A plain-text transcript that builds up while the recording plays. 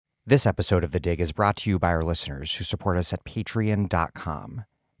This episode of The Dig is brought to you by our listeners who support us at patreon.com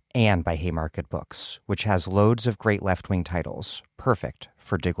and by Haymarket Books, which has loads of great left-wing titles, perfect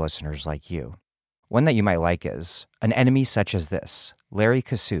for Dig listeners like you. One that you might like is An Enemy Such as This, Larry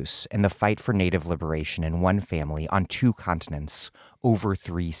Cassous and the Fight for Native Liberation in One Family on Two Continents Over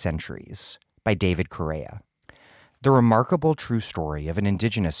 3 Centuries by David Correa. The remarkable true story of an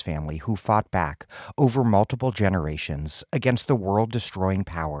indigenous family who fought back over multiple generations against the world-destroying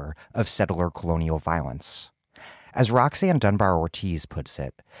power of settler colonial violence. As Roxanne Dunbar-Ortiz puts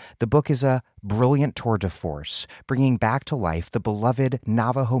it, the book is a brilliant tour de force, bringing back to life the beloved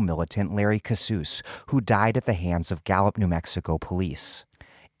Navajo militant Larry Cassous, who died at the hands of Gallup, New Mexico police.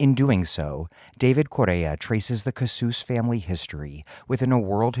 In doing so, David Correa traces the Cassous family history within a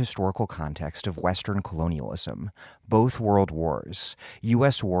world historical context of Western colonialism, both world wars,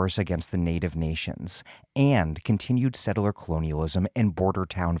 U.S. wars against the native nations, and continued settler colonialism and border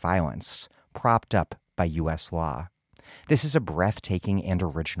town violence, propped up by U.S. law. This is a breathtaking and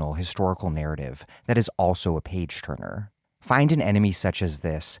original historical narrative that is also a page-turner. Find An Enemy Such as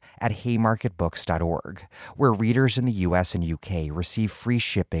This at haymarketbooks.org, where readers in the U.S. and U.K. receive free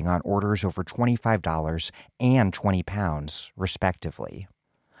shipping on orders over $25 and £20, respectively.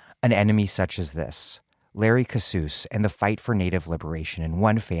 An Enemy Such as This, Larry Cassous and the Fight for Native Liberation in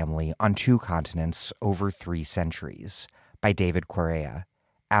One Family on Two Continents Over 3 Centuries by David Correa,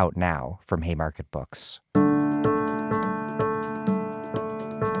 out now from Haymarket Books.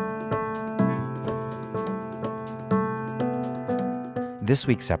 This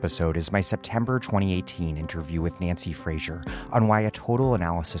week's episode is my September 2018 interview with Nancy Fraser on why a total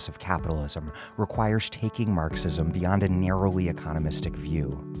analysis of capitalism requires taking Marxism beyond a narrowly economistic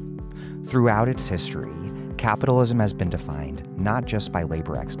view. Throughout its history, capitalism has been defined not just by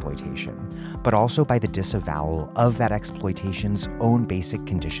labor exploitation, but also by the disavowal of that exploitation's own basic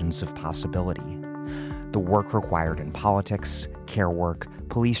conditions of possibility. The work required in politics, care work,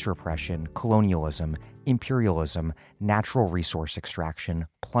 police repression, colonialism, imperialism, natural resource extraction,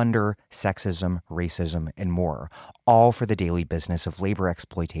 plunder, sexism, racism, and more, all for the daily business of labor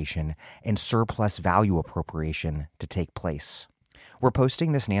exploitation and surplus value appropriation to take place. We're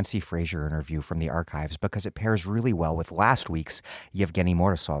posting this Nancy Fraser interview from the archives because it pairs really well with last week's Yevgeny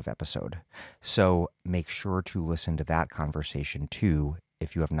Morozov episode. So make sure to listen to that conversation too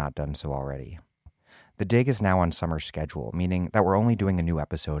if you have not done so already. The Dig is now on summer schedule, meaning that we're only doing a new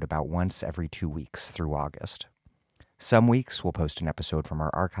episode about once every 2 weeks through August. Some weeks we'll post an episode from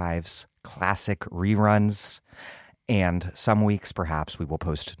our archives, classic reruns, and some weeks perhaps we will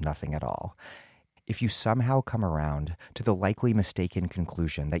post nothing at all. If you somehow come around to the likely mistaken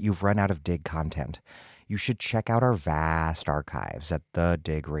conclusion that you've run out of Dig content, you should check out our vast archives at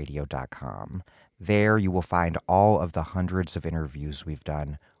thedigradio.com. There you will find all of the hundreds of interviews we've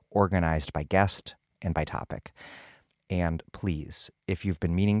done, organized by guest and by topic. And please, if you've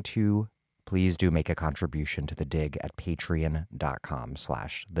been meaning to, please do make a contribution to The Dig at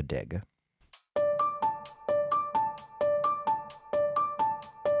patreon.com/thedig.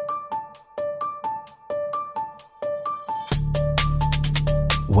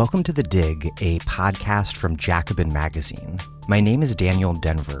 Welcome to The Dig, a podcast from Jacobin Magazine. My name is Daniel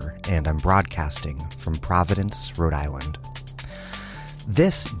Denver, and I'm broadcasting from Providence, Rhode Island.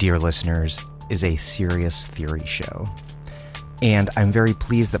 This, dear listeners, is a serious theory show. And I'm very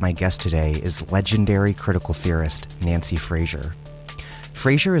pleased that my guest today is legendary critical theorist Nancy Fraser.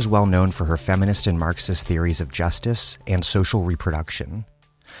 Fraser is well known for her feminist and Marxist theories of justice and social reproduction.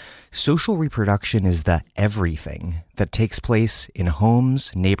 Social reproduction is the everything that takes place in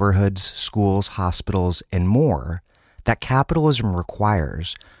homes, neighborhoods, schools, hospitals, and more that capitalism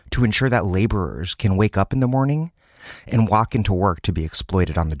requires to ensure that laborers can wake up in the morning and walk into work to be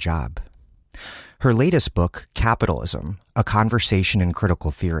exploited on the job. Her latest book, Capitalism, A Conversation in Critical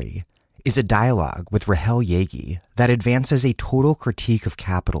Theory, is a dialogue with Rahel Yagi that advances a total critique of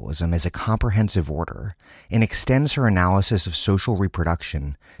capitalism as a comprehensive order and extends her analysis of social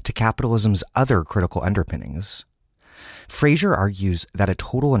reproduction to capitalism's other critical underpinnings. Fraser argues that a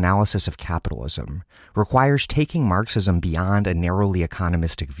total analysis of capitalism requires taking Marxism beyond a narrowly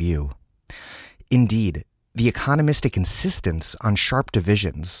economistic view. Indeed, the economistic insistence on sharp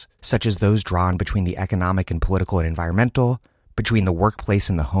divisions, such as those drawn between the economic and political and environmental, between the workplace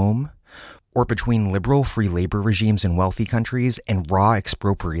and the home, or between liberal free labor regimes in wealthy countries and raw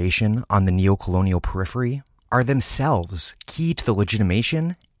expropriation on the neocolonial periphery, are themselves key to the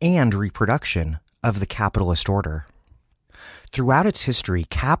legitimation and reproduction of the capitalist order. Throughout its history,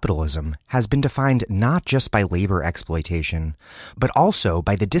 capitalism has been defined not just by labor exploitation, but also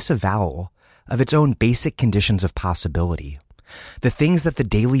by the disavowal of its own basic conditions of possibility, The things that the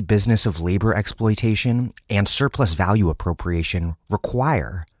daily business of labor exploitation and surplus value appropriation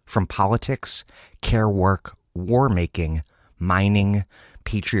require from politics, care work, war making, mining,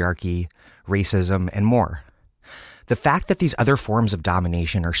 patriarchy, racism, and more. The fact that these other forms of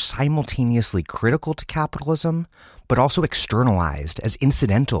domination are simultaneously critical to capitalism, but also externalized as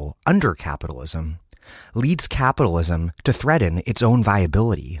incidental under capitalism, leads capitalism to threaten its own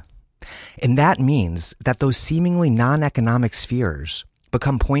viability. And that means that those seemingly non-economic spheres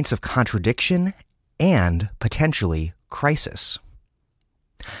become points of contradiction and, potentially, crisis.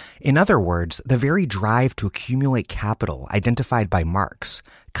 In other words, the very drive to accumulate capital identified by Marx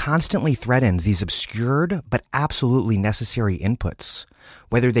constantly threatens these obscured but absolutely necessary inputs,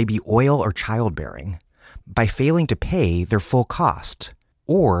 whether they be oil or childbearing, by failing to pay their full cost,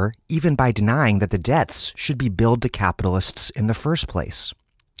 or even by denying that the debts should be billed to capitalists in the first place.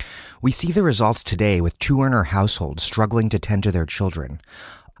 We see the results today with two-earner households struggling to tend to their children,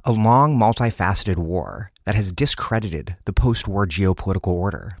 a long, multifaceted war that has discredited the post-war geopolitical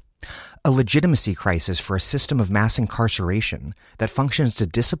order, a legitimacy crisis for a system of mass incarceration that functions to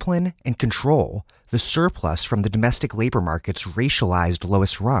discipline and control the surplus from the domestic labor market's racialized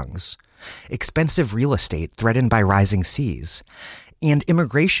lowest rungs, expensive real estate threatened by rising seas, and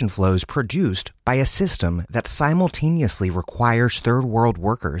immigration flows produced by a system that simultaneously requires third world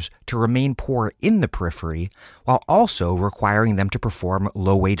workers to remain poor in the periphery while also requiring them to perform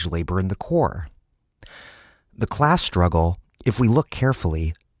low-wage labor in the core. The class struggle, if we look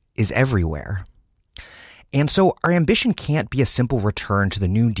carefully, is everywhere. And so our ambition can't be a simple return to the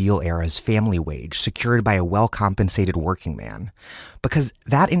New Deal era's family wage secured by a well-compensated working man, because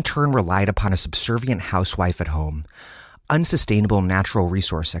that in turn relied upon a subservient housewife at home, unsustainable natural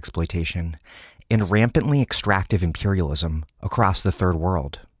resource exploitation, and rampantly extractive imperialism across the third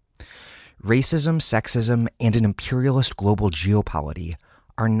world. Racism, sexism, and an imperialist global geopolity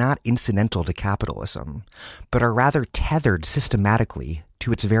are not incidental to capitalism, but are rather tethered systematically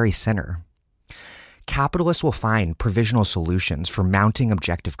to its very center. Capitalists will find provisional solutions for mounting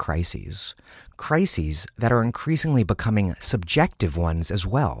objective crises that are increasingly becoming subjective ones as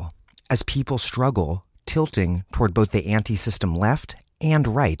well, as people struggle tilting toward both the anti-system left and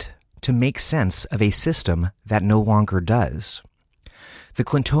right to make sense of a system that no longer does. The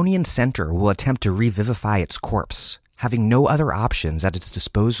Clintonian center will attempt to revivify its corpse, having no other options at its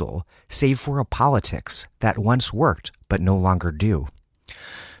disposal save for a politics that once worked but no longer do.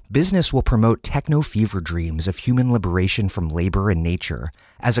 Business will promote techno-fever dreams of human liberation from labor and nature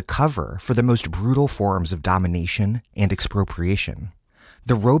as a cover for the most brutal forms of domination and expropriation.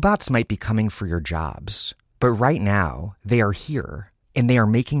 The robots might be coming for your jobs, but right now they are here, and they are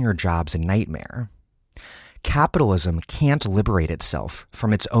making your jobs a nightmare. Capitalism can't liberate itself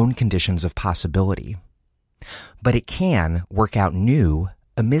from its own conditions of possibility, but it can work out new,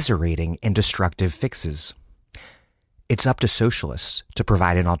 immiserating, and destructive fixes. It's up to socialists to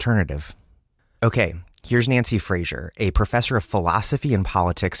provide an alternative. Okay, here's Nancy Fraser, a professor of philosophy and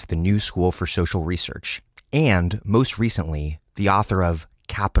politics at the New School for Social Research, and, most recently, the author of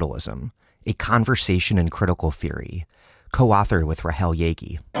Capitalism, A Conversation in Critical Theory, co-authored with Rahel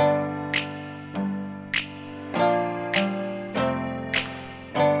Yagi.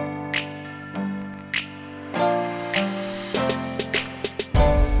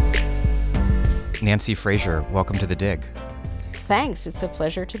 Nancy Fraser, welcome to The Dig. Thanks. It's a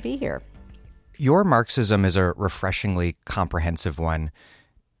pleasure to be here. Your Marxism is a refreshingly comprehensive one.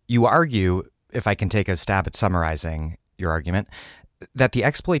 You argue, if I can take a stab at summarizing your argument, that the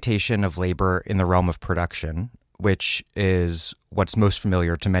exploitation of labor in the realm of production, which is what's most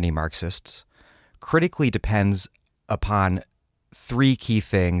familiar to many Marxists, critically depends upon three key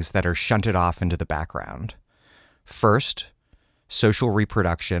things that are shunted off into the background. First, social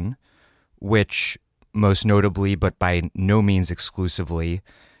reproduction, which most notably, but by no means exclusively,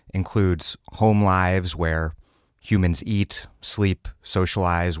 includes home lives where humans eat, sleep,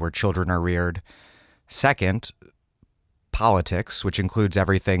 socialize, where children are reared. Second, politics, which includes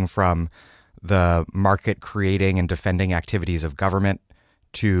everything from the market creating and defending activities of government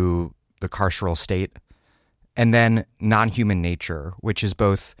to the carceral state. And then non-human nature, which is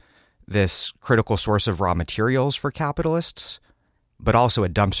both this critical source of raw materials for capitalists, but also a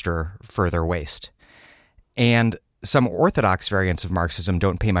dumpster for their waste. And some orthodox variants of Marxism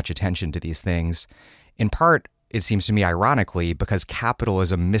don't pay much attention to these things, in part, it seems to me ironically, because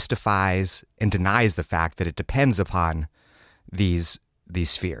capitalism mystifies and denies the fact that it depends upon these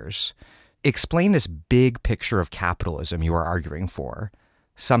spheres. Explain this big picture of capitalism you are arguing for,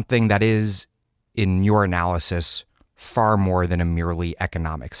 something that is, in your analysis, far more than a merely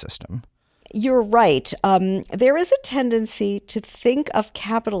economic system. You're right. There is a tendency to think of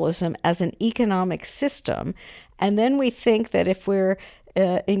capitalism as an economic system, and then we think that if we're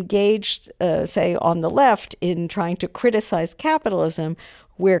engaged, say, on the left in trying to criticize capitalism,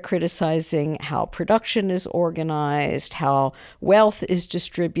 we're criticizing how production is organized, how wealth is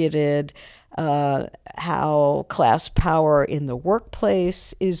distributed, how class power in the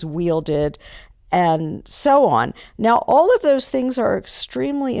workplace is wielded, and so on. Now, all of those things are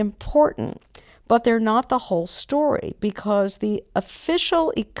extremely important, but they're not the whole story, because the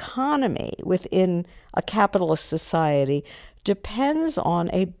official economy within a capitalist society depends on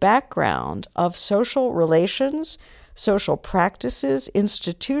a background of social relations, social practices,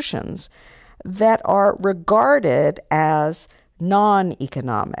 institutions that are regarded as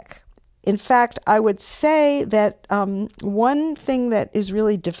non-economic. In fact, I would say that one thing that is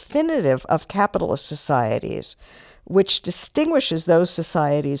really definitive of capitalist societies, which distinguishes those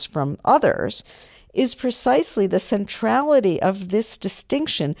societies from others, is precisely the centrality of this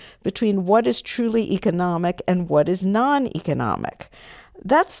distinction between what is truly economic and what is non-economic.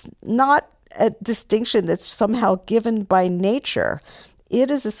 That's not a distinction that's somehow given by nature. It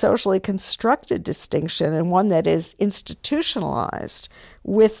is a socially constructed distinction, and one that is institutionalized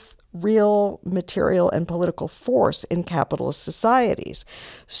with real material and political force in capitalist societies.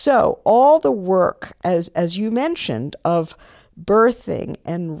 So all the work, as you mentioned, of birthing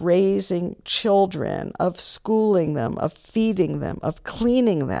and raising children, of schooling them, of feeding them, of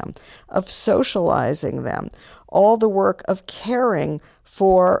cleaning them, of socializing them, all the work of caring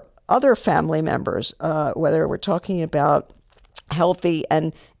for other family members, whether we're talking about healthy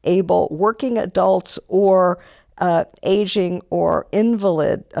and able working adults or aging or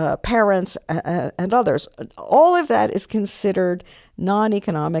invalid parents and others. All of that is considered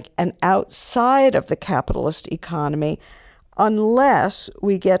non-economic and outside of the capitalist economy, unless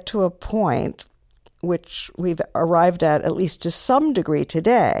we get to a point, which we've arrived at least to some degree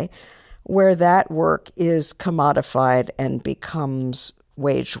today, where that work is commodified and becomes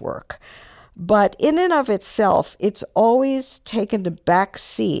wage work. But in and of itself, it's always taken a back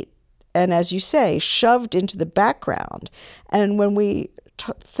seat and, as you say, shoved into the background. And when we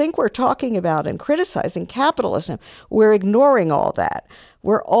think we're talking about and criticizing capitalism, we're ignoring all that.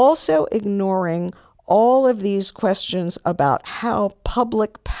 We're also ignoring all of these questions about how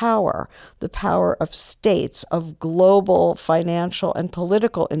public power, the power of states, of global financial and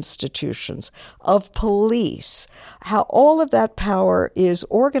political institutions, of police, how all of that power is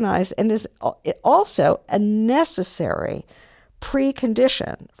organized and is also a necessary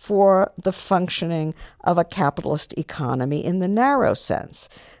precondition for the functioning of a capitalist economy in the narrow sense.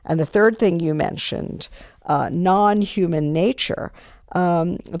 And the third thing you mentioned, non-human nature,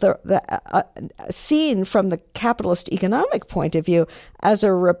 seen from the capitalist economic point of view as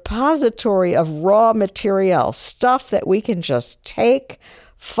a repository of raw material, stuff that we can just take,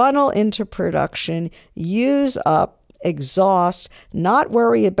 funnel into production, use up, exhaust, not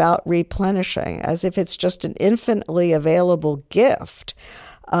worry about replenishing, as if it's just an infinitely available gift.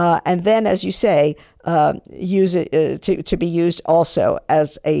 And then, as you say, use it to be used also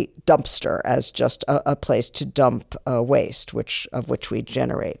as a dumpster, as just a place to dump waste, of which we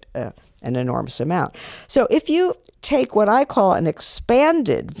generate an enormous amount. So if you take what I call an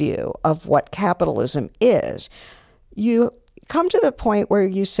expanded view of what capitalism is, you come to the point where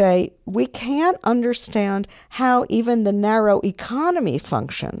you say, we can't understand how even the narrow economy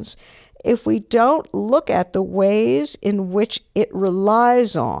functions if we don't look at the ways in which it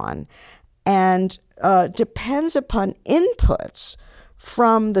relies on and depends upon inputs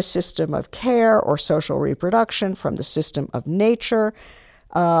from the system of care or social reproduction, from the system of nature,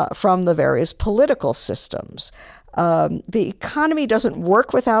 from the various political systems. The economy doesn't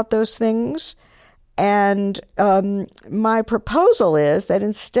work without those things. And my proposal is that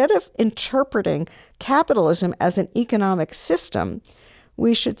instead of interpreting capitalism as an economic system,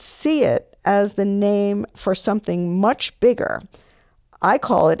 we should see it as the name for something much bigger. I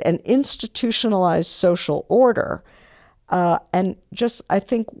call it an institutionalized social order. And just, I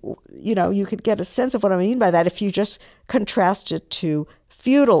think, you could get a sense of what I mean by that if you just contrast it to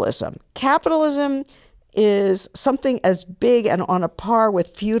feudalism. Capitalism is something as big and on a par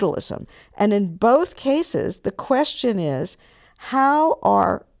with feudalism. And in both cases, the question is, how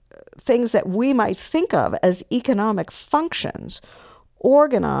are things that we might think of as economic functions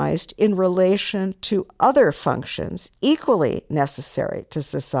organized in relation to other functions equally necessary to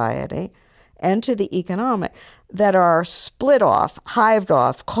society and to the economic that are split off, hived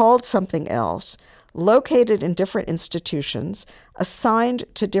off, called something else, located in different institutions, assigned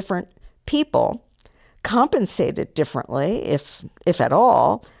to different people, compensated differently, if at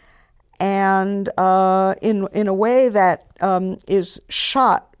all, and in a way that is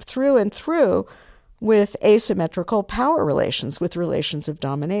shot through and through with asymmetrical power relations, with relations of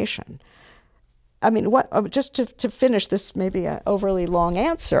domination. I mean, just to finish this maybe an overly long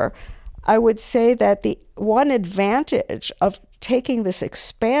answer, I would say that the one advantage of taking this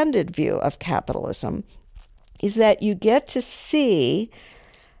expanded view of capitalism is that you get to see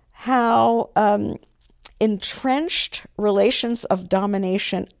how entrenched relations of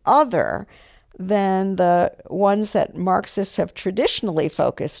domination other than the ones that Marxists have traditionally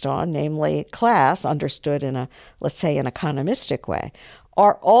focused on, namely class, understood in let's say, an economistic way,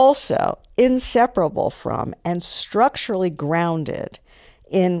 are also inseparable from and structurally grounded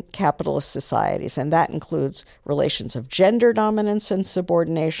in capitalist societies. And that includes relations of gender dominance and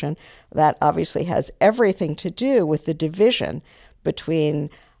subordination. That obviously has everything to do with the division between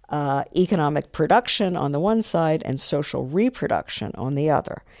economic production on the one side and social reproduction on the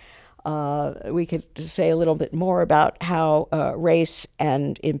other. We could say a little bit more about how race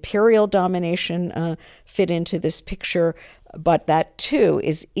and imperial domination fit into this picture, but that too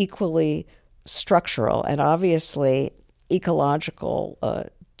is equally structural, and obviously ecological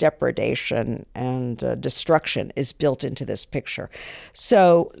depredation and destruction is built into this picture.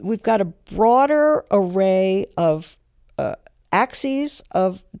 So we've got a broader array of axes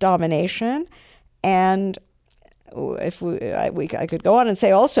of domination, and if I could go on and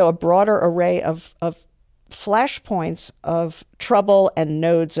say also a broader array of flashpoints of trouble and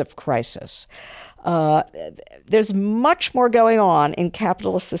nodes of crisis. There's much more going on in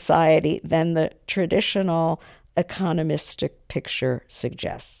capitalist society than the traditional economistic picture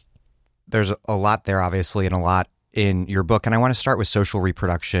suggests. There's a lot there, obviously, and a lot in your book. And I want to start with social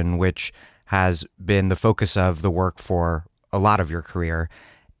reproduction, which has been the focus of the work for a lot of your career.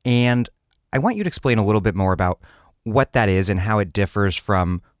 And I want you to explain a little bit more about what that is and how it differs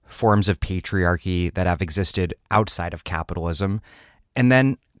from forms of patriarchy that have existed outside of capitalism. And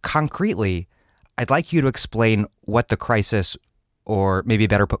then concretely, I'd like you to explain what the crisis, or maybe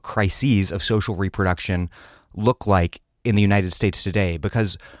better put, crises of social reproduction look like in the United States today.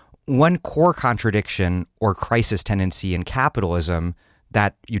 Because one core contradiction or crisis tendency in capitalism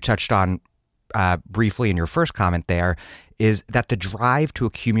that you touched on briefly in your first comment there is that the drive to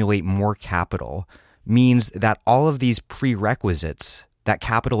accumulate more capital means that all of these prerequisites that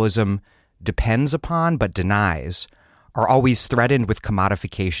capitalism depends upon but denies are always threatened with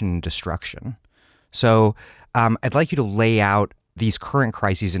commodification and destruction. So I'd like you to lay out these current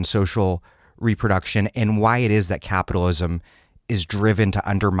crises in social reproduction and why it is that capitalism is driven to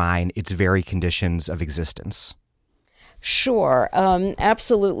undermine its very conditions of existence. Sure,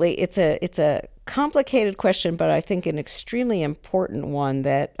 absolutely. It's a complicated question, but I think an extremely important one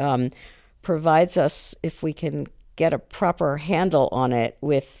that provides us, if we can get a proper handle on it,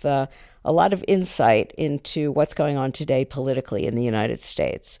 with a lot of insight into what's going on today politically in the United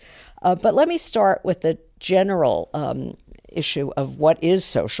States. But let me start with the general issue of what is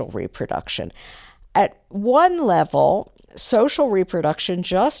social reproduction. At one level, social reproduction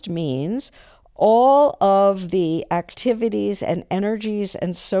just means all of the activities and energies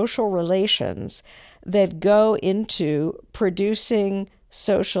and social relations that go into producing,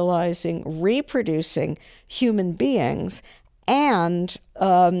 socializing, reproducing human beings, and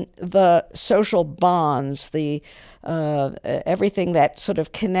the social bonds, the everything that sort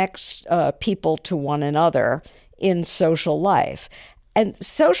of connects people to one another in social life. And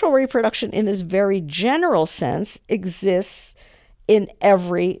social reproduction in this very general sense exists in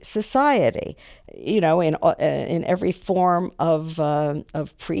every society, in every form of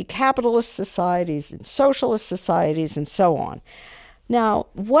pre-capitalist societies and socialist societies and so on. Now,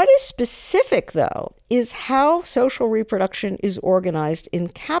 what is specific, though, is how social reproduction is organized in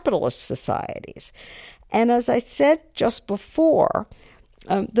capitalist societies. And as I said just before,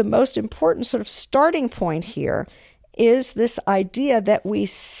 the most important sort of starting point here is this idea that we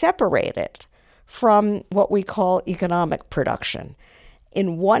separate it from what we call economic production.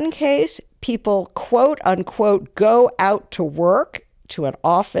 In one case, people, quote unquote, go out to work, to an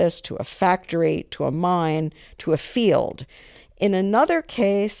office, to a factory, to a mine, to a field. In another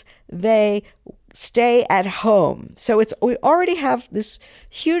case, they stay at home. So we already have this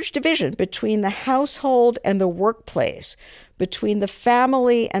huge division between the household and the workplace, between the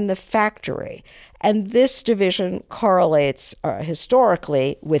family and the factory. And this division correlates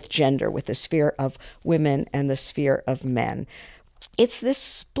historically with gender, with the sphere of women and the sphere of men. It's this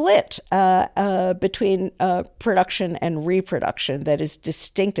split between production and reproduction that is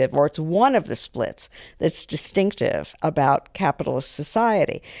distinctive, or it's one of the splits that's distinctive about capitalist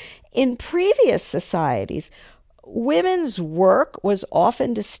society. In previous societies, women's work was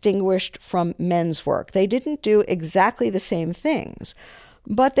often distinguished from men's work. They didn't do exactly the same things,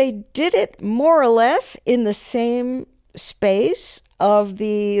 but they did it more or less in the same space of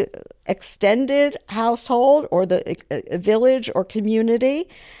the extended household or the village or community.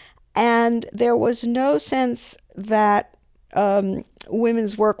 And there was no sense that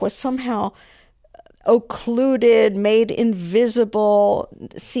women's work was somehow occluded, made invisible,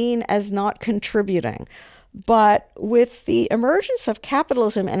 seen as not contributing. But with the emergence of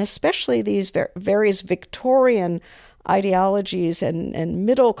capitalism, and especially these various Victorian ideologies and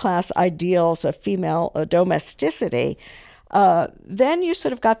middle-class ideals of female domesticity, then you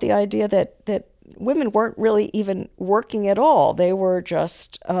sort of got the idea that women weren't really even working at all. They were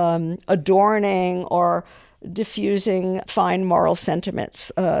just adorning or diffusing fine moral sentiments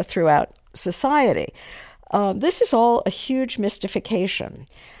throughout society. This is all a huge mystification.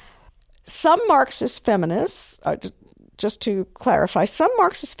 Some Marxist feminists, just to clarify, some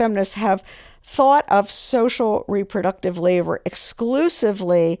Marxist feminists have thought of social reproductive labor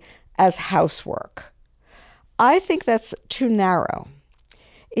exclusively as housework. I think that's too narrow.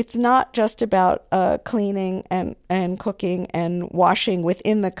 It's not just about cleaning and cooking and washing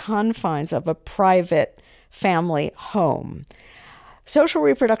within the confines of a private family home. Social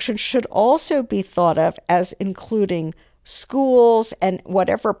reproduction should also be thought of as including schools and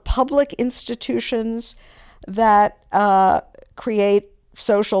whatever public institutions that create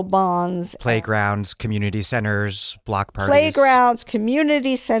social bonds. Playgrounds, community centers, block parties. Playgrounds,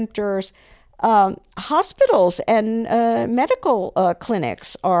 community centers, hospitals and medical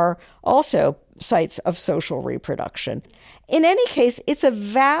clinics are also sites of social reproduction. In any case, it's a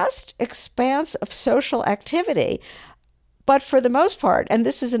vast expanse of social activity. But for the most part, and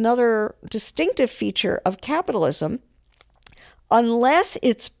this is another distinctive feature of capitalism, unless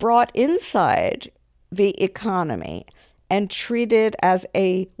it's brought inside the economy and treated as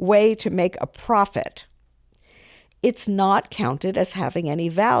a way to make a profit, it's not counted as having any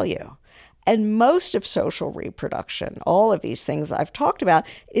value. And most of social reproduction, all of these things I've talked about,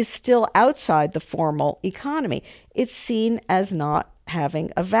 is still outside the formal economy. It's seen as not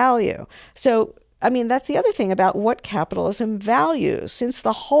having a value. So, I mean, that's the other thing about what capitalism values, since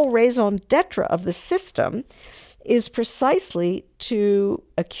the whole raison d'etre of the system is precisely to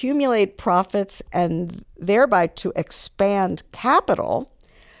accumulate profits and thereby to expand capital.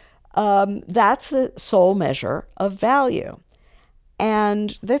 That's the sole measure of value.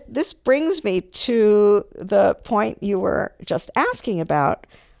 And this brings me to the point you were just asking about,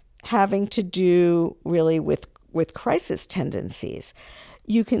 having to do really with crisis tendencies.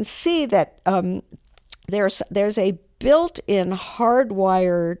 You can see that there's a built-in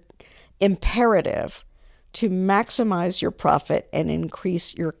hardwired imperative to maximize your profit and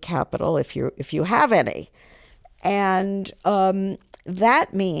increase your capital if you have any. And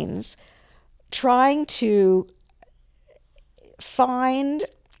that means trying to find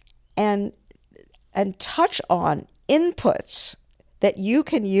and touch on inputs that you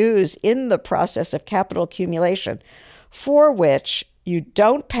can use in the process of capital accumulation for which you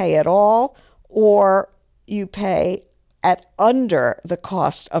don't pay at all, or you pay at under the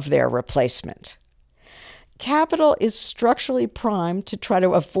cost of their replacement. Capital is structurally primed to try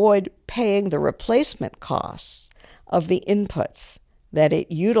to avoid paying the replacement costs of the inputs that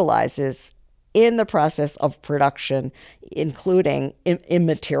it utilizes in the process of production, including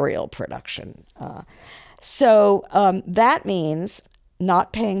immaterial production. So that means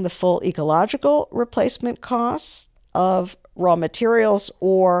not paying the full ecological replacement costs of raw materials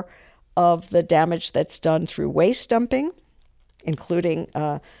or of the damage that's done through waste dumping, including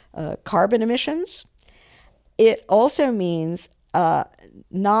carbon emissions. It also means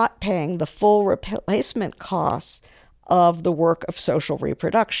not paying the full replacement costs of the work of social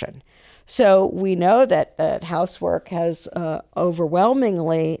reproduction. So we know that housework has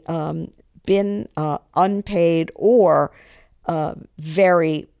overwhelmingly been unpaid or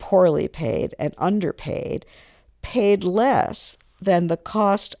very poorly paid and underpaid, paid less than the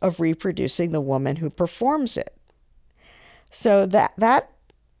cost of reproducing the woman who performs it. So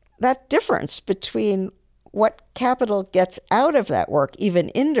that difference between what capital gets out of that work,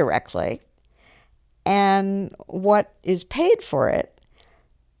 even indirectly, and what is paid for it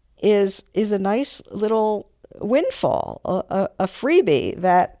is a nice little windfall, a freebie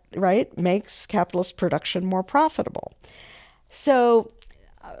that, right, makes capitalist production more profitable. So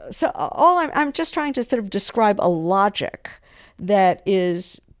I'm just trying to sort of describe a logic that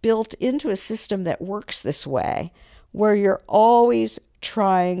is built into a system that works this way, where you're always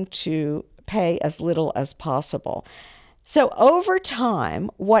trying to pay as little as possible. So over time,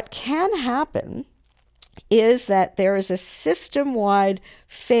 what can happen is that there is a system-wide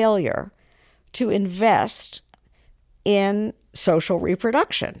failure to invest in social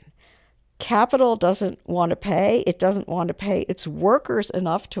reproduction. Capital doesn't want to pay. It doesn't want to pay its workers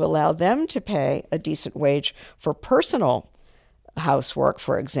enough to allow them to pay a decent wage for personal housework,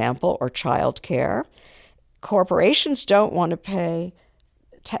 for example, or childcare. Corporations don't want to pay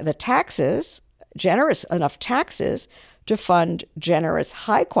the taxes, generous enough taxes, to fund generous,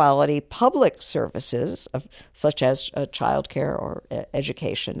 high-quality public services such as childcare or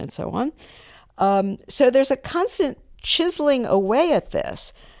education and so on. So there's a constant chiseling away at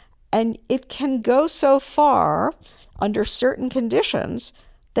this, and it can go so far under certain conditions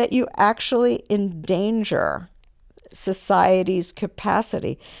that you actually endanger society's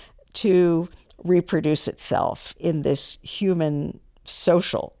capacity to reproduce itself in this human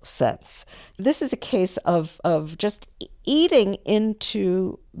social sense. This is a case of just eating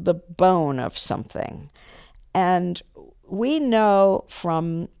into the bone of something. And we know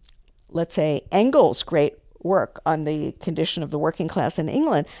from, let's say, Engels' great work on the condition of the working class in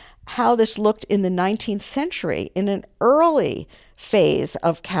England, how this looked in the 19th century, in an early phase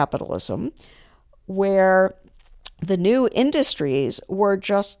of capitalism, where the new industries were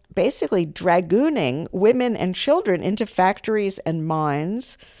just basically dragooning women and children into factories and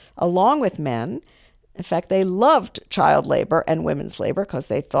mines along with men. In fact, they loved child labor and women's labor because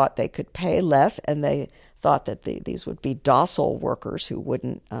they thought they could pay less, and they thought that these would be docile workers who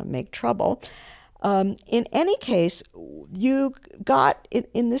wouldn't make trouble. In any case, you got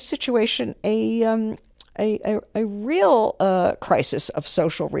in this situation a real crisis of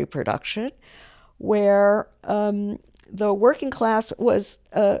social reproduction, where the working class was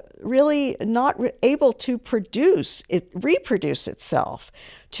really not able to reproduce itself,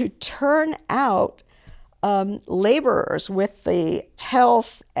 to turn out laborers with the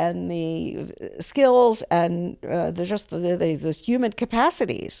health and the skills and the human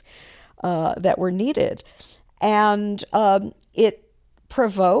capacities that were needed. And it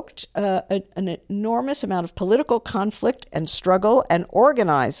provoked an enormous amount of political conflict and struggle and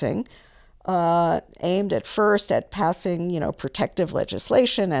organizing, aimed at first at passing, protective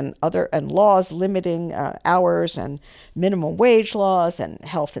legislation and laws limiting hours and minimum wage laws and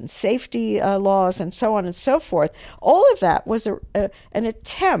health and safety laws and so on and so forth. All of that was an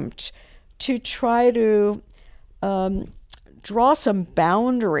attempt to try to draw some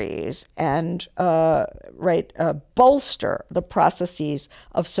boundaries and bolster the processes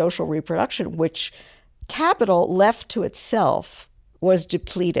of social reproduction, which capital left to itself was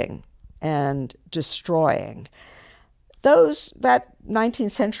depleting and destroying. That 19th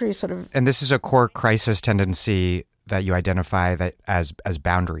century sort of... And this is a core crisis tendency that you identify that as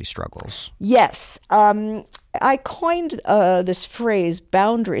boundary struggles. Yes. I coined this phrase,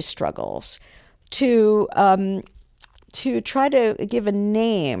 boundary struggles, to try to give a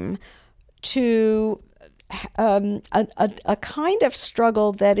name to a kind of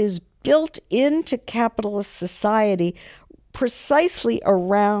struggle that is built into capitalist society precisely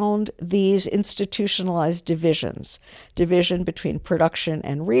around these institutionalized division between production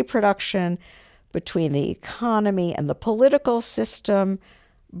and reproduction, between the economy and the political system,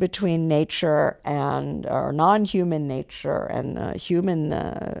 between nature and or non-human nature and human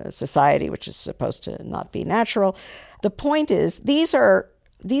society, which is supposed to not be natural. The point is, these are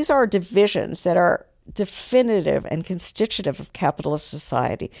divisions that are definitive and constitutive of capitalist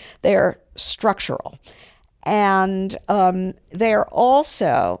society. They are structural. And they are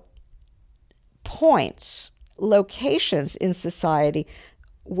also points, locations in society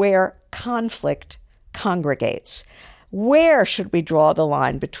where conflict congregates. Where should we draw the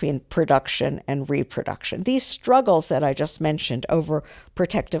line between production and reproduction? These struggles that I just mentioned over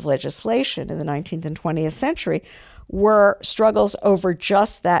protective legislation in the 19th and 20th century were struggles over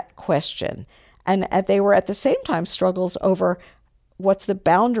just that question. And they were at the same time struggles over what's the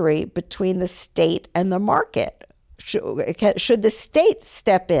boundary between the state and the market. Should the state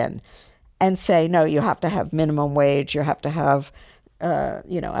step in and say, no, you have to have minimum wage, you have to have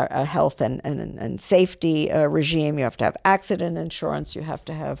a health and safety regime, you have to have accident insurance, you have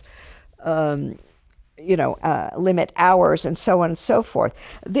to have limit hours, and so on and so forth.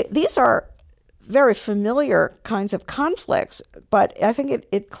 These are very familiar kinds of conflicts, but I think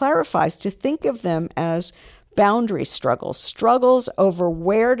it clarifies to think of them as boundary struggles over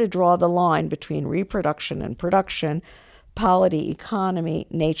where to draw the line between reproduction and production, polity, economy,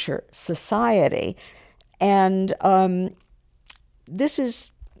 nature, society. And this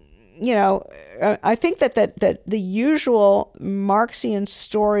is, I think that the usual Marxian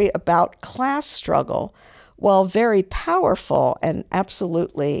story about class struggle while very powerful and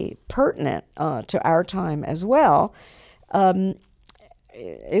absolutely pertinent to our time as well,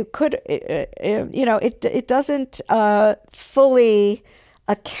 it doesn't fully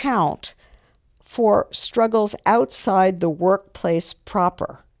account for struggles outside the workplace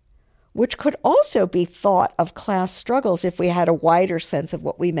proper, which could also be thought of class struggles if we had a wider sense of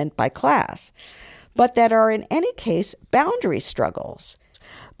what we meant by class, but that are in any case boundary struggles.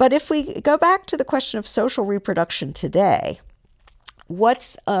 But if we go back to the question of social reproduction today,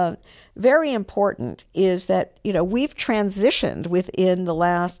 what's very important is that, we've transitioned within the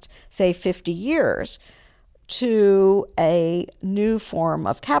last, say, 50 years to a new form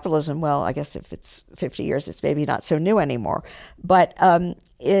of capitalism. Well, I guess if it's 50 years, it's maybe not so new anymore. But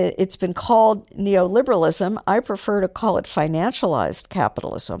it's been called neoliberalism. I prefer to call it financialized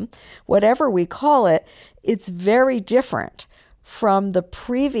capitalism. Whatever we call it, it's very different from the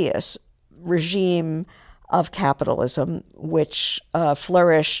previous regime of capitalism, which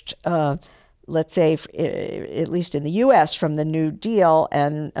flourished, let's say, at least in the U.S. from the New Deal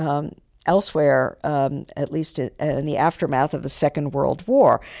and elsewhere, at least in the aftermath of the Second World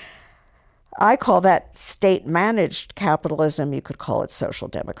War. I call that state-managed capitalism. You could call it social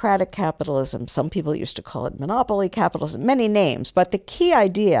democratic capitalism. Some people used to call it monopoly capitalism, many names. But the key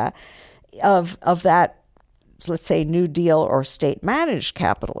idea of that, let's say, New Deal or state-managed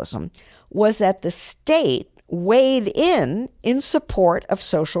capitalism was that the state weighed in support of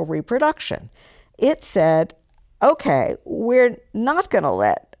social reproduction. It said, okay, we're not going to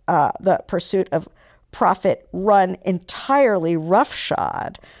let the pursuit of profit run entirely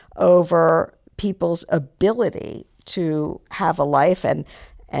roughshod over people's ability to have a life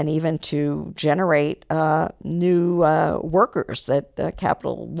and even to generate new workers that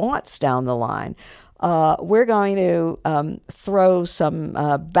capital wants down the line. We're going to throw some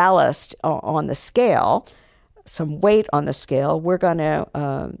ballast on the scale, some weight on the scale. We're going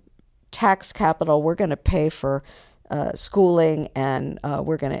to tax capital. We're going to pay for schooling, and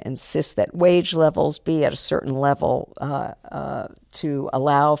we're going to insist that wage levels be at a certain level to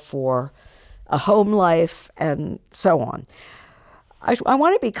allow for a home life and so on. I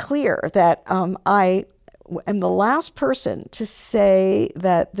want to be clear that I am the last person to say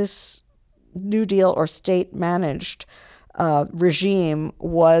that this New Deal or state-managed regime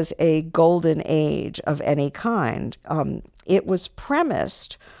was a golden age of any kind. It was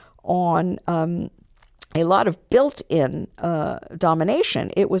premised on a lot of built-in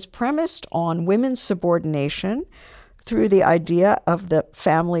domination. It was premised on women's subordination through the idea of the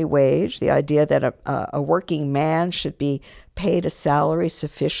family wage, the idea that a working man should be paid a salary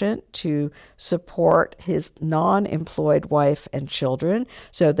sufficient to support his non-employed wife and children,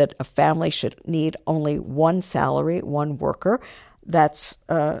 so that a family should need only one salary, one worker. That's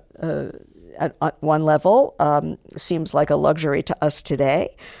at one level seems like a luxury to us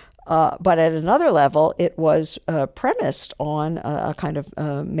today. But at another level, it was premised on a kind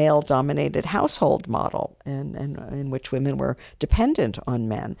of male-dominated household model in which women were dependent on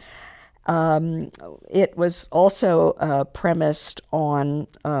men. It was also premised on,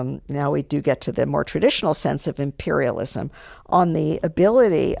 now we do get to the more traditional sense of imperialism, on the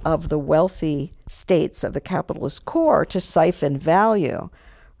ability of the wealthy states of the capitalist core to siphon value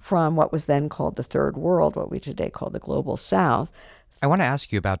from what was then called the Third World, what we today call the Global South. I want to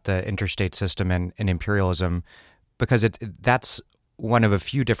ask you about the interstate system and imperialism, because that's one of a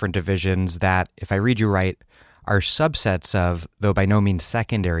few different divisions that, if I read you right, are subsets of, though by no means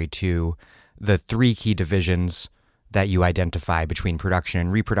secondary to, the three key divisions that you identify between production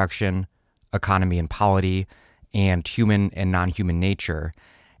and reproduction, economy and polity, and human and non-human nature.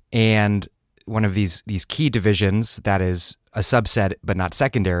 And one of these key divisions that is a subset but not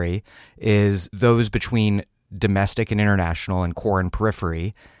secondary is those between domestic and international and core and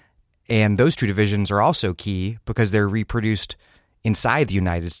periphery. And those two divisions are also key because they're reproduced inside the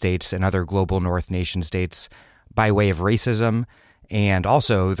United States and other global North nation states by way of racism and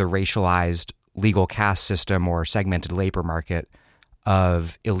also the racialized legal caste system or segmented labor market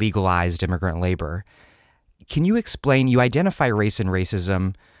of illegalized immigrant labor. Can you explain, you identify race and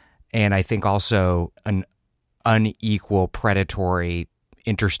racism, and I think also an unequal predatory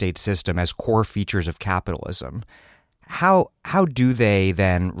interstate system as core features of capitalism. How do they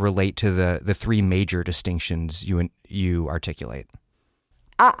then relate to the three major distinctions you articulate?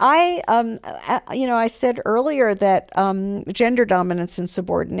 I said earlier that gender dominance and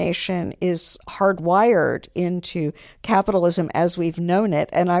subordination is hardwired into capitalism as we've known it,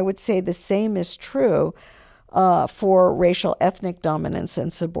 and I would say the same is true for racial ethnic dominance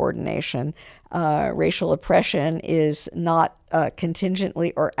and subordination. Racial oppression is not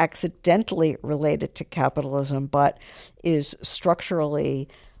contingently or accidentally related to capitalism, but is structurally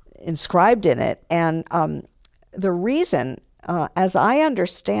inscribed in it. And the reason, as I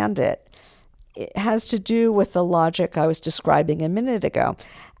understand it, it has to do with the logic I was describing a minute ago.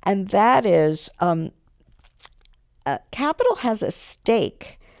 And that is, capital has a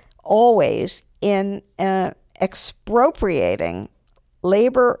stake always in expropriating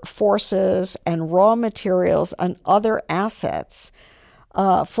labor forces and raw materials and other assets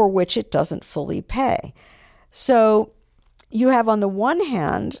for which it doesn't fully pay. So you have, on the one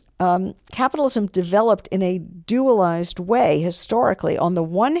hand, capitalism developed in a dualized way historically. On the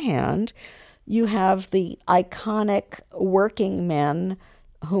one hand, you have the iconic working men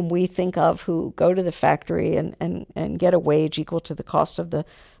whom we think of who go to the factory and get a wage equal to the cost of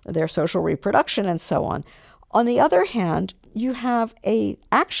their social reproduction and so on. On the other hand, you have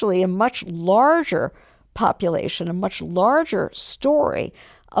actually a much larger population, a much larger story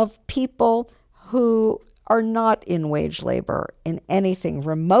of people who are not in wage labor in anything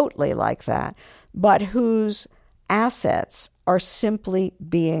remotely like that, but whose assets are simply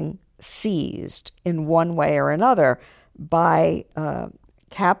being seized in one way or another by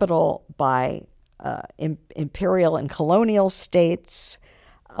capital, by imperial and colonial states,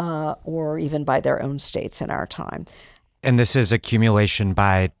 or even by their own states in our time. And this is accumulation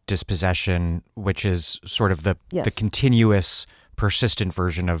by dispossession, which is sort of the continuous, persistent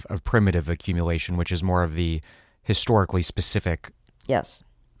version of primitive accumulation, which is more of the historically specific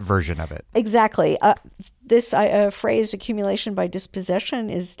version of it. Exactly. This phrase, accumulation by dispossession,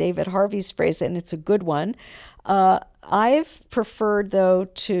 is David Harvey's phrase, and it's a good one. I've preferred, though,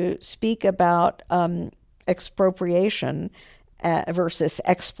 to speak about expropriation versus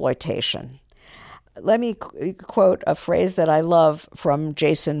exploitation. Let me quote a phrase that I love from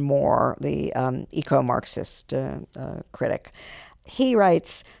Jason Moore, the eco-Marxist critic. He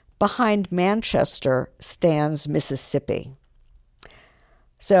writes, "Behind Manchester stands Mississippi."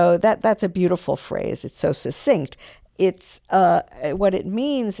 So that's a beautiful phrase. It's so succinct. It's what it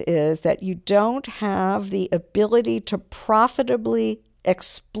means is that you don't have the ability to profitably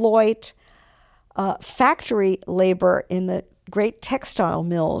exploit factory labor in the great textile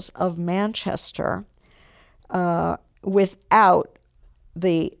mills of Manchester without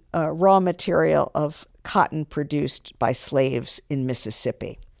the raw material of cotton produced by slaves in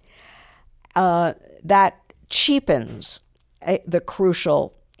Mississippi. That cheapens the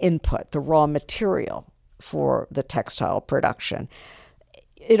crucial input, the raw material for the textile production.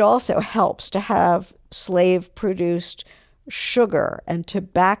 It also helps to have slave-produced sugar and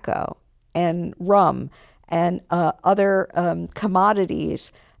tobacco and rum and other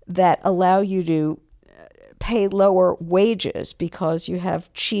commodities that allow you to pay lower wages because you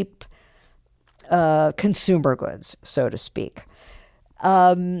have cheap consumer goods, so to speak.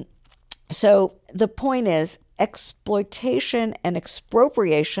 So the point is, exploitation and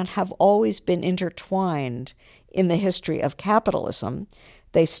expropriation have always been intertwined in the history of capitalism.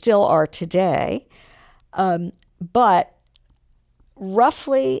 They still are today. But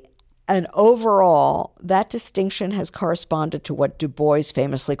roughly and overall, that distinction has corresponded to what Du Bois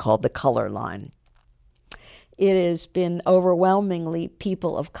famously called the color line. It has been overwhelmingly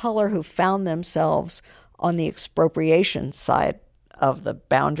people of color who found themselves on the expropriation side of the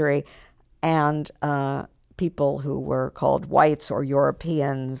boundary, and people who were called whites or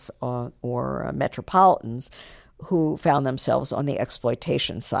Europeans or metropolitans who found themselves on the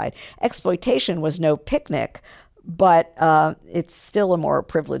exploitation side. Exploitation was no picnic, but it's still a more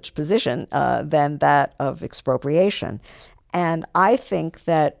privileged position than that of expropriation. And I think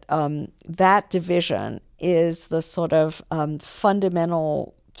that that division is the sort of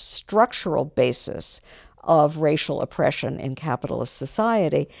fundamental structural basis of racial oppression in capitalist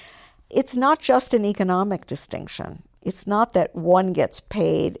society. It's not just an economic distinction. It's not that one gets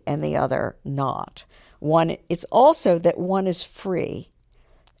paid and the other not. It's also that one is free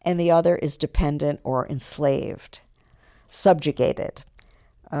and the other is dependent or enslaved, subjugated,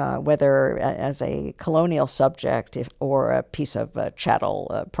 whether as a colonial subject or a piece of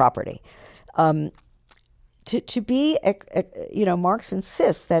chattel property. To be, Marx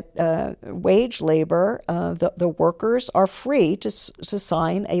insists that wage labor, the workers are free to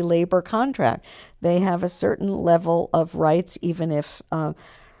sign a labor contract. They have a certain level of rights, even if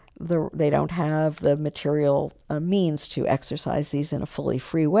they don't have the material means to exercise these in a fully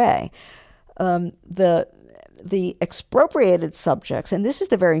free way. The expropriated subjects, and this is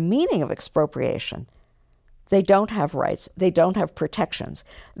the very meaning of expropriation, they don't have rights. They don't have protections.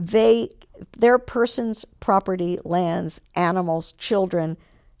 Their persons, property, lands, animals, children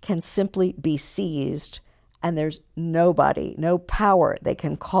can simply be seized, and there's nobody, no power they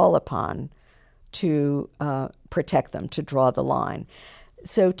can call upon to protect them, to draw the line.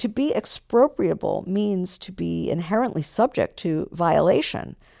 So to be expropriable means to be inherently subject to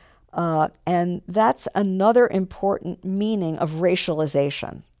violation. And that's another important meaning of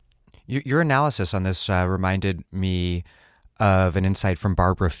racialization. Your analysis on this reminded me of an insight from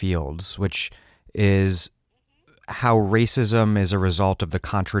Barbara Fields, which is how racism is a result of the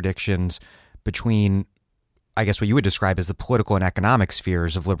contradictions between, I guess, what you would describe as the political and economic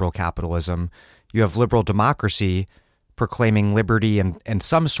spheres of liberal capitalism. You have liberal democracy proclaiming liberty and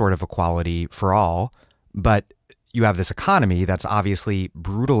some sort of equality for all, but you have this economy that's obviously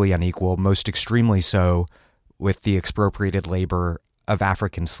brutally unequal, most extremely so with the expropriated labor of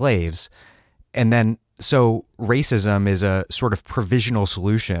African slaves. And then, so racism is a sort of provisional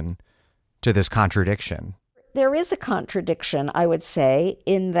solution to this contradiction. There is a contradiction, I would say,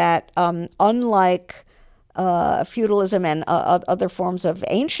 in that unlike feudalism and other forms of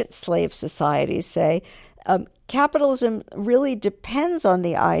ancient slave societies, say, capitalism really depends on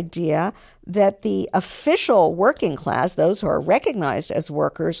the idea that the official working class, those who are recognized as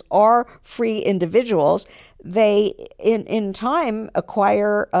workers, are free individuals. They, in time,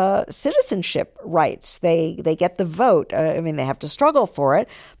 acquire citizenship rights. They get the vote. I mean, they have to struggle for it,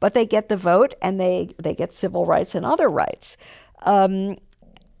 but they get the vote, and they get civil rights and other rights. On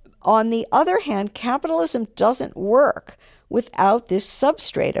the other hand, capitalism doesn't work without this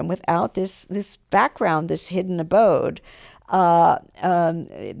substratum, without this background, this hidden abode.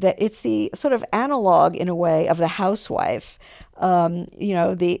 That it's the sort of analog, in a way, of the housewife.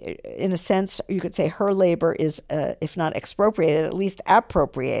 In a sense, you could say her labor is, if not expropriated, at least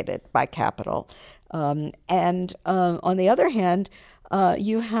appropriated by capital. And on the other hand,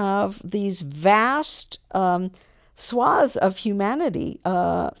 you have these vast swaths of humanity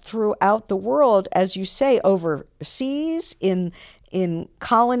throughout the world, as you say, overseas, in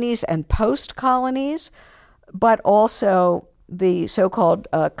colonies and post-colonies, but also the so-called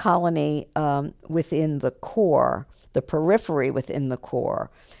colony within the core, the periphery within the core.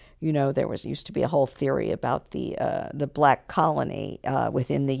 You know, there used to be a whole theory about the black colony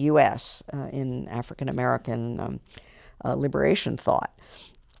within the U.S. In African American liberation thought.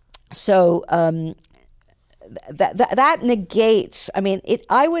 So that negates. I mean,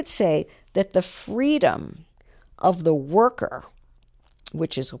 I would say that the freedom of the worker,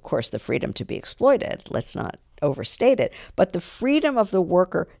 which is, of course, the freedom to be exploited, let's not overstate it, but the freedom of the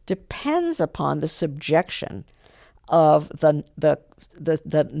worker depends upon the subjection of the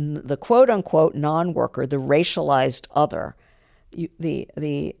quote unquote non-worker, the racialized other.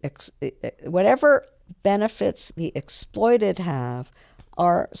 Whatever benefits the exploited have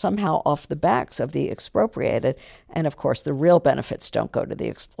are somehow off the backs of the expropriated, and of course the real benefits don't go to the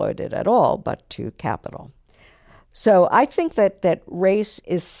exploited at all, but to capital. So I think that race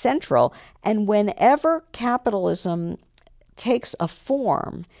is central, and whenever capitalism takes a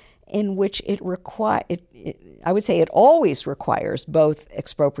form in which I would say it always requires both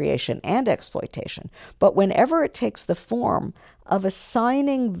expropriation and exploitation, but whenever it takes the form of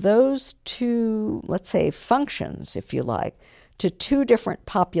assigning those two, let's say, functions, if you like, to two different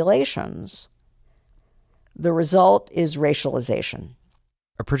populations, the result is racialization.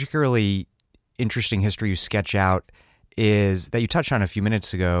 A particularly interesting history you sketch out is that you touched on a few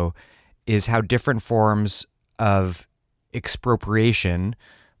minutes ago is how different forms of expropriation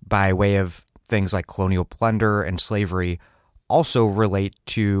by way of things like colonial plunder and slavery also relate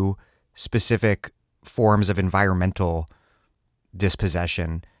to specific forms of environmental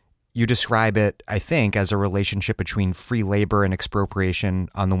dispossession. You describe it, I think, as a relationship between free labor and expropriation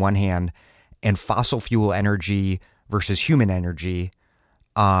on the one hand and fossil fuel energy versus human energy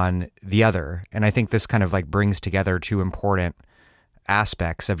on the other. And I think this kind of like brings together two important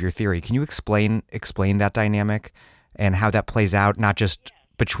aspects of your theory. Can you explain that dynamic and how that plays out, not just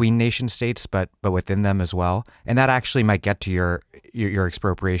between nation states, but within them as well? And that actually might get to your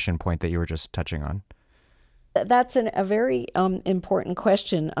expropriation point that you were just touching on. That's a very important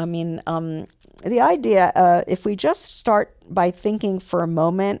question. I mean, the idea, if we just start by thinking for a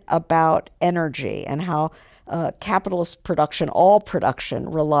moment about energy and how capitalist production, all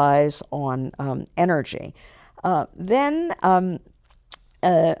production relies on energy, then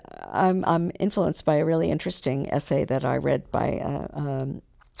I'm influenced by a really interesting essay that I read by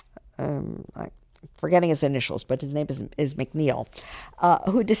forgetting his initials, but his name is McNeil,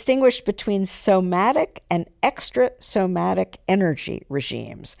 who distinguished between somatic and extrasomatic energy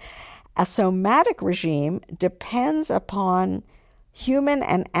regimes. A somatic regime depends upon human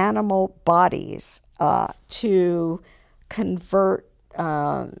and animal bodies to convert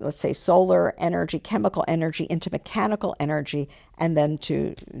let's say, solar energy, chemical energy into mechanical energy, and then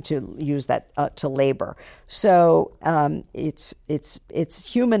to use that to labor. So it's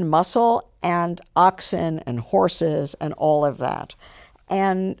human muscle and oxen and horses and all of that.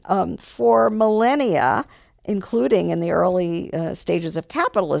 And for millennia, including in the early stages of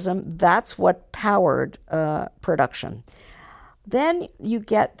capitalism, that's what powered production. Then you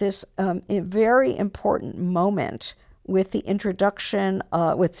get this very important moment with the introduction,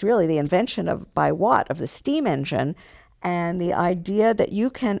 it's really the invention by Watt of the steam engine, and the idea that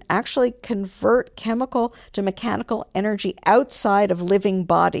you can actually convert chemical to mechanical energy outside of living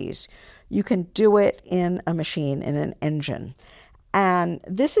bodies. You can do it in a machine, in an engine. And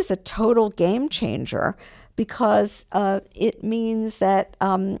this is a total game changer because it means that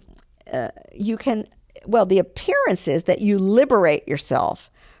you can, well, the appearance is that you liberate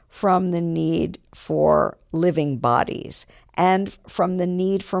yourself from the need for living bodies and from the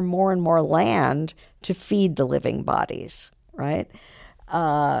need for more and more land to feed the living bodies, right?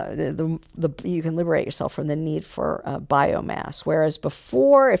 You can liberate yourself from the need for biomass. Whereas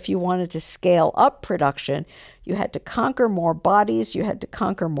before, if you wanted to scale up production, you had to conquer more bodies, you had to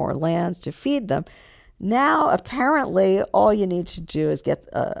conquer more lands to feed them. Now, apparently, all you need to do is get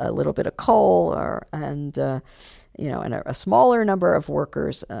a little bit of coal and a smaller number of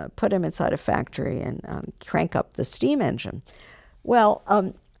workers, put them inside a factory and crank up the steam engine. Well,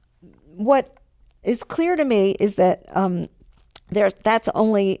 what is clear to me is that that's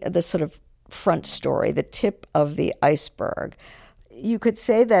only the sort of front story, the tip of the iceberg. You could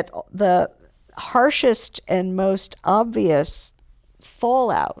say that the harshest and most obvious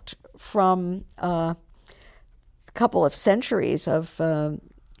fallout from a couple of centuries of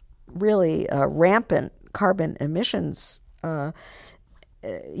really rampant carbon emissions,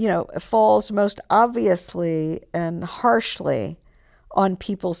 falls most obviously and harshly on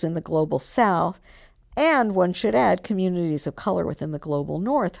peoples in the global South, and one should add communities of color within the global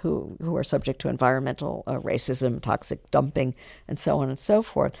North who are subject to environmental racism, toxic dumping, and so on and so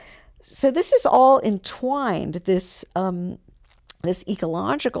forth. So this is all entwined, this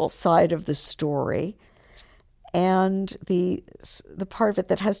ecological side of the story, and the part of it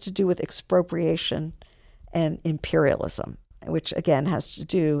that has to do with expropriation and imperialism, which again has to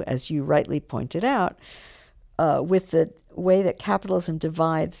do, as you rightly pointed out, with the way that capitalism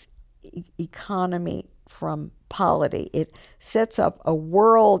divides economy from polity. It sets up a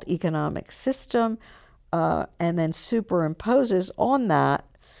world economic system and then superimposes on that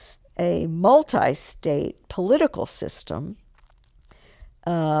a multi-state political system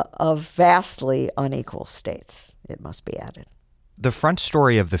of vastly unequal states, it must be added. The front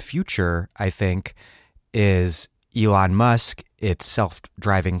story of the future, I think, is Elon Musk, it's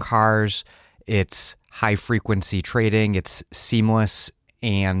self-driving cars, it's high-frequency trading, it's seamless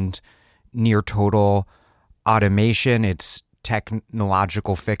and near-total automation, it's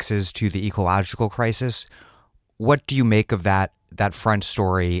technological fixes to the ecological crisis. What do you make of that front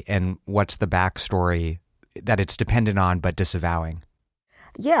story, and what's the backstory that it's dependent on but disavowing?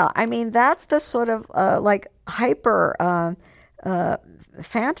 Yeah, I mean, that's the sort of hyper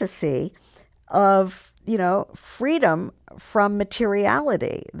fantasy of, freedom from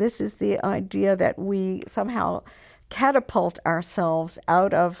materiality. This is the idea that we somehow catapult ourselves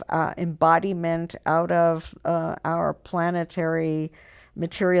out of embodiment, out of our planetary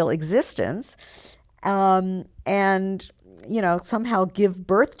material existence, and somehow give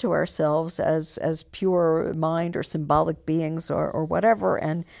birth to ourselves as pure mind or symbolic beings or whatever,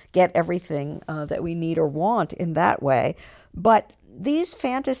 and get everything that we need or want in that way. But these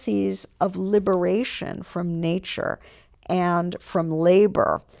fantasies of liberation from nature and from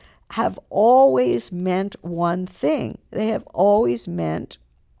labor have always meant one thing. They have always meant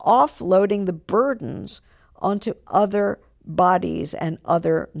offloading the burdens onto other bodies and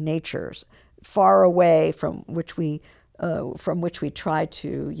other natures, far away from which we try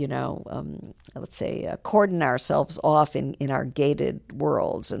to, let's say, cordon ourselves off in our gated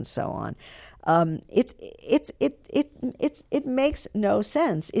worlds and so on. It makes no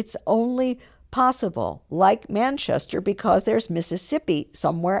sense. It's only possible, like Manchester, because there's Mississippi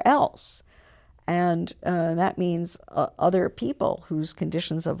somewhere else, and that means other people whose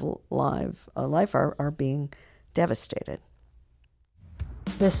conditions of life are being devastated.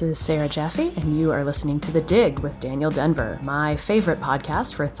 This is Sarah Jaffe, and you are listening to The Dig with Daniel Denver, my favorite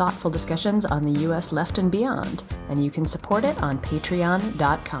podcast for thoughtful discussions on the U.S. left and beyond, and you can support it on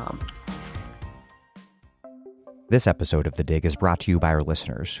patreon.com. This episode of The Dig is brought to you by our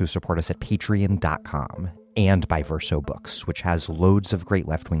listeners who support us at patreon.com and by Verso Books, which has loads of great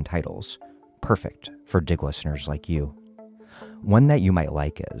left-wing titles, perfect for Dig listeners like you. One that you might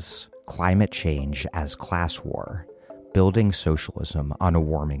like is Climate Change as Class War: Building Socialism on a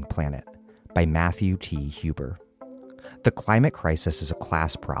Warming Planet by Matthew T. Huber. The climate crisis is a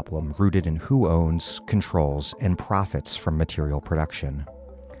class problem rooted in who owns, controls, and profits from material production.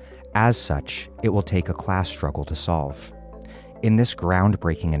 As such, it will take a class struggle to solve. In this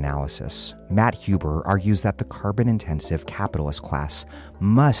groundbreaking analysis, Matt Huber argues that the carbon-intensive capitalist class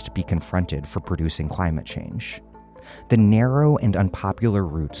must be confronted for producing climate change. The narrow and unpopular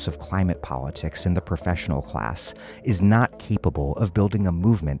roots of climate politics in the professional class is not capable of building a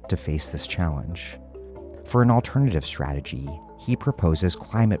movement to face this challenge. For an alternative strategy, he proposes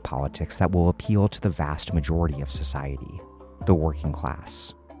climate politics that will appeal to the vast majority of society, the working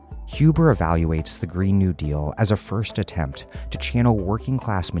class. Huber evaluates the Green New Deal as a first attempt to channel working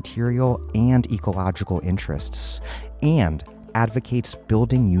class material and ecological interests, and advocates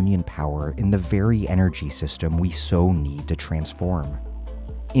building union power in the very energy system we so need to transform.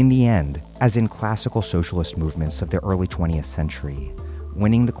 In the end, as in classical socialist movements of the early 20th century,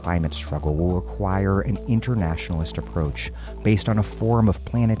 winning the climate struggle will require an internationalist approach based on a form of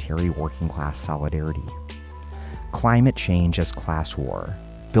planetary working class solidarity. Climate Change as Class War: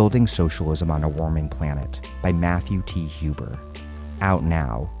 Building Socialism on a Warming Planet by Matthew T. Huber. Out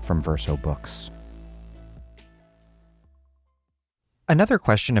now from Verso Books. Another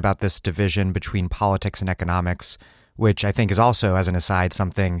question about this division between politics and economics, which I think is also, as an aside,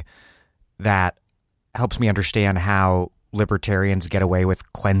 something that helps me understand how libertarians get away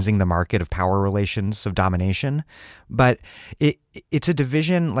with cleansing the market of power relations of domination. But it's a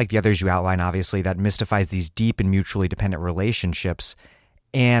division, like the others you outline, obviously, that mystifies these deep and mutually dependent relationships.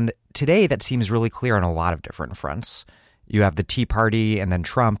 And today that seems really clear on a lot of different fronts. You have the Tea Party and then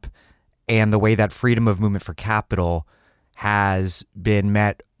Trump, and the way that freedom of movement for capital has been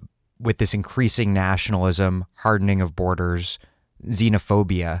met with this increasing nationalism, hardening of borders,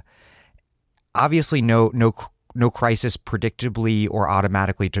 xenophobia. Obviously, no crisis predictably or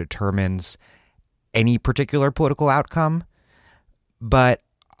automatically determines any particular political outcome. But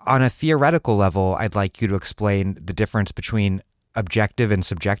on a theoretical level, I'd like you to explain the difference between objective and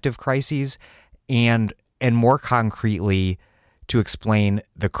subjective crises, and more concretely, to explain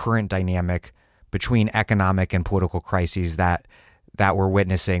the current dynamic between economic and political crises that we're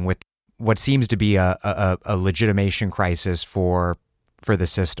witnessing, with what seems to be a legitimation crisis for the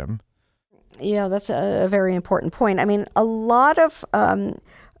system. Yeah, that's a very important point. I mean, a lot of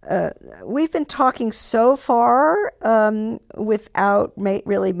we've been talking so far without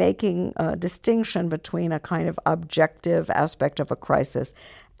really making a distinction between a kind of objective aspect of a crisis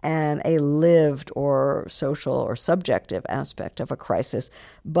and a lived or social or subjective aspect of a crisis.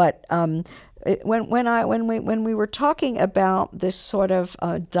 But when we were talking about this sort of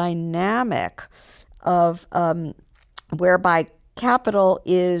dynamic of whereby capital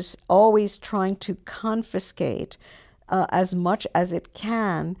is always trying to confiscate as much as it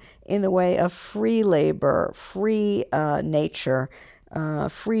can in the way of free labor, free nature,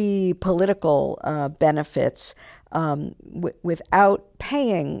 free political benefits without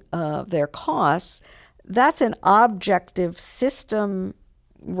paying their costs, that's an objective system,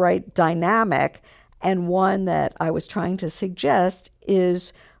 right, dynamic, and one that I was trying to suggest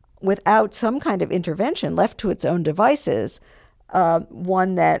is, without some kind of intervention, left to its own devices,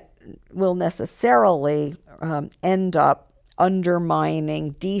 one that will necessarily end up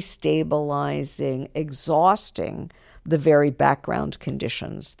undermining, destabilizing, exhausting the very background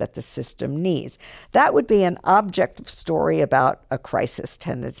conditions that the system needs. That would be an objective story about a crisis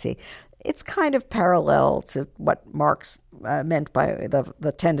tendency. It's kind of parallel to what Marx meant by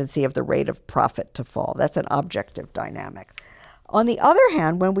the tendency of the rate of profit to fall. That's an objective dynamic. On the other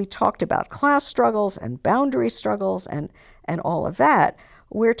hand, when we talked about class struggles and boundary struggles and all of that,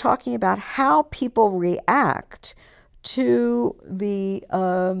 we're talking about how people react to the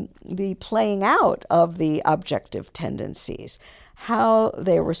playing out of the objective tendencies, how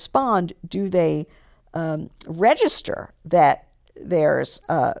they respond. Do they register that there's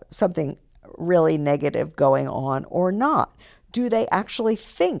something really negative going on or not? Do they actually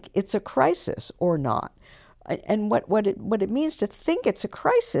think it's a crisis or not? And what it means to think it's a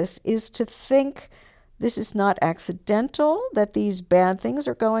crisis is to think this is not accidental, that these bad things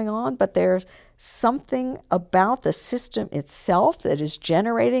are going on, but there's something about the system itself that is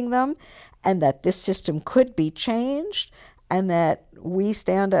generating them, and that this system could be changed, and that we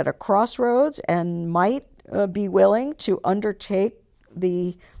stand at a crossroads and might be willing to undertake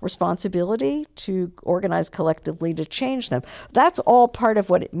the responsibility to organize collectively to change them. That's all part of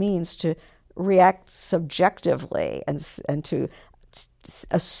what it means to react subjectively and to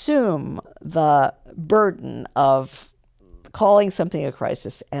assume the burden of calling something a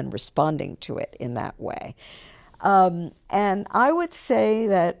crisis and responding to it in that way. And I would say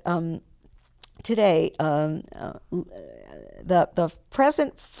that today, the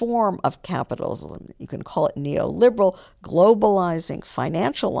present form of capitalism, you can call it neoliberal, globalizing,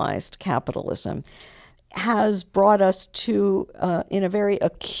 financialized capitalism, has brought us to, in a very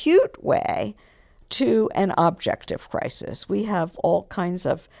acute way, to an objective crisis. We have all kinds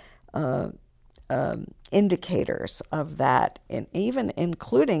of indicators of that, even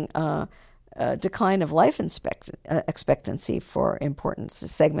including decline of life expectancy for important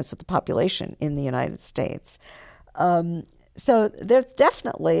segments of the population in the United States. So there's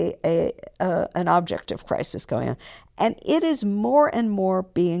definitely an objective crisis going on. And it is more and more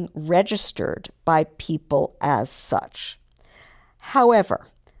being registered by people as such. However,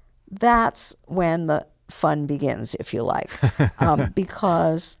 that's when the fun begins, if you like,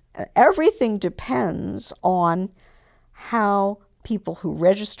 because everything depends on how people who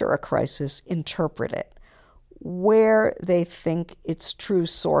register a crisis interpret it, where they think its true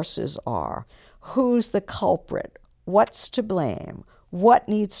sources are, who's the culprit, what's to blame, what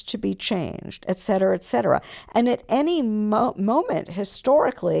needs to be changed, et cetera, et cetera. And at any moment,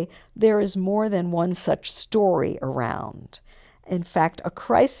 historically, there is more than one such story around. In fact, a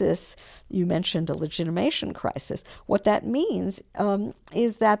crisis, you mentioned a legitimation crisis. What that means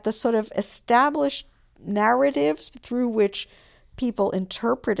is that the sort of established narratives through which people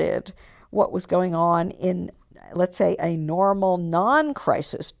interpreted what was going on in, let's say, a normal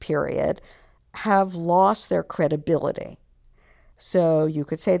non-crisis period have lost their credibility. So you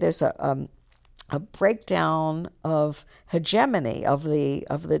could say there's a breakdown of hegemony of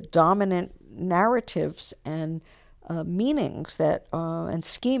the dominant narratives and meanings that and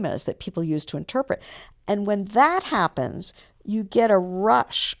schemas that people use to interpret. And when that happens, you get a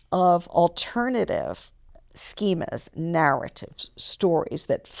rush of alternative schemas, narratives, stories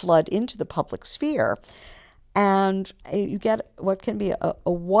that flood into the public sphere. And you get what can be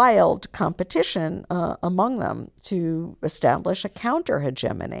a wild competition among them to establish a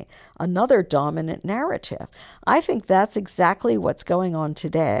counter-hegemony, another dominant narrative. I think that's exactly what's going on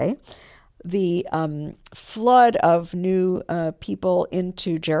today. The flood of new people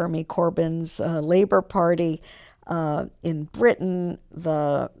into Jeremy Corbyn's Labour Party in Britain,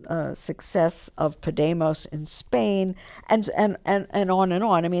 the success of Podemos in Spain, and on and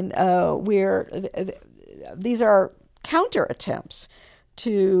on. I mean, these are counter attempts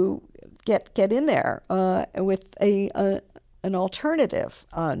to get in there with an alternative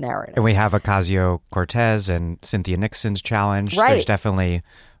narrative. And we have Ocasio-Cortez and Cynthia Nixon's challenge. Right. There's definitely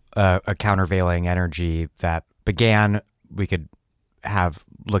a countervailing energy that began. We could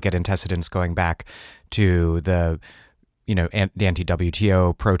look at antecedents going back to the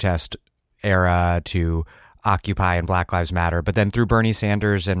anti-WTO protest era, to Occupy and Black Lives Matter, but then through Bernie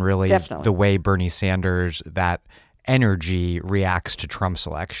Sanders and really Definitely. the way Bernie Sanders, that energy reacts to Trump's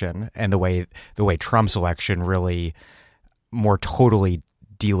election, and the way Trump's election really more totally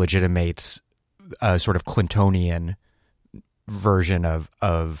delegitimates a sort of Clintonian version of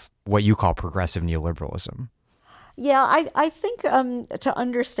what you call progressive neoliberalism. Yeah, I think to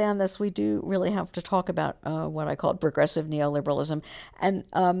understand this, we do really have to talk about what I call progressive neoliberalism, and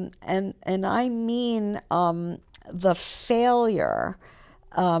I mean the failure,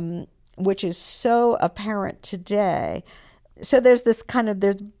 which is so apparent today. So there's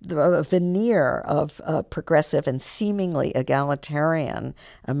a veneer of progressive and seemingly egalitarian,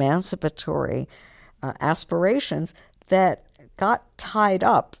 emancipatory aspirations that got tied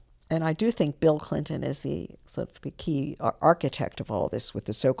up. And I do think Bill Clinton is the key architect of all this with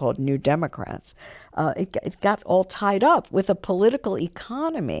the so-called New Democrats. It got all tied up with a political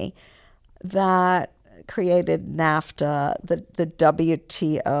economy that created NAFTA, the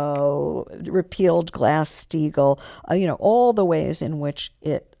WTO, repealed Glass-Steagall, all the ways in which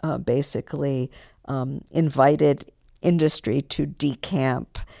it basically invited industry to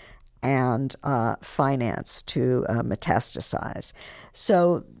decamp and finance to metastasize.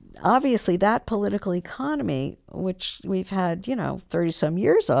 So obviously, that political economy, which we've had, 30-some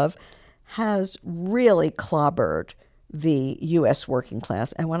years of, has really clobbered the U.S. working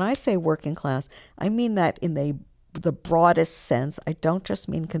class. And when I say working class, I mean that in the broadest sense. I don't just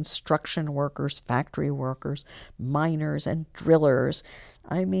mean construction workers, factory workers, miners, and drillers.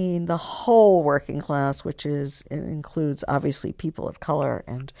 I mean the whole working class, which includes, obviously, people of color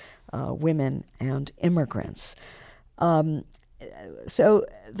and women and immigrants. So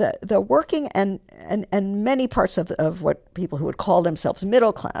the working and many parts of what people who would call themselves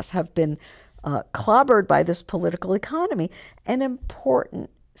middle class have been clobbered by this political economy. An important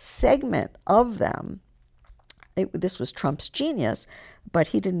segment of them this was Trump's genius, but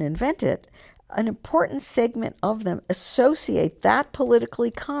he didn't invent it. An important segment of them associate that political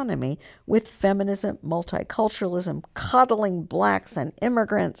economy with feminism, multiculturalism, coddling blacks and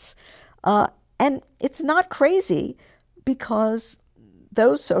immigrants. And it's not crazy because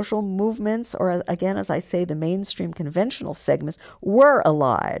those social movements, or again, as I say, the mainstream conventional segments, were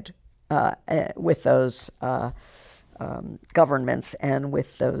allied with those governments and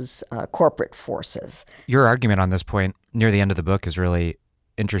with those corporate forces. Your argument on this point near the end of the book is really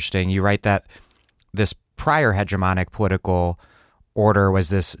interesting. You write that this prior hegemonic political order was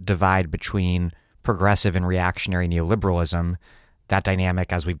this divide between progressive and reactionary neoliberalism. That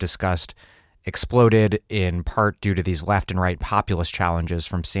dynamic, as we've discussed, exploded in part due to these left and right populist challenges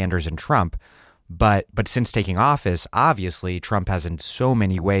from Sanders and Trump. But since taking office, obviously, Trump has in so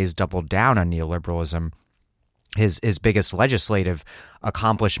many ways doubled down on neoliberalism. His biggest legislative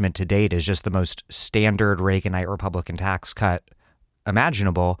accomplishment to date is just the most standard Reaganite Republican tax cut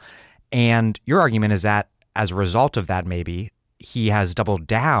imaginable. And your argument is that as a result of that, maybe he has doubled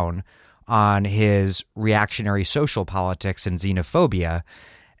down on his reactionary social politics and xenophobia.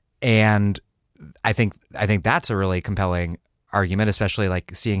 And I think that's a really compelling argument, especially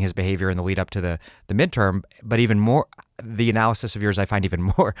like seeing his behavior in the lead up to the midterm. But even more, the analysis of yours I find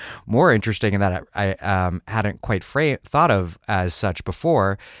even more interesting, and that I hadn't quite thought of as such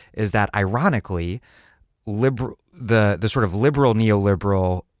before, is that ironically, the sort of liberal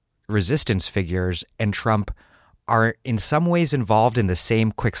neoliberal resistance figures and Trump are in some ways involved in the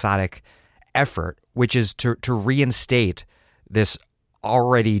same quixotic effort, which is to reinstate this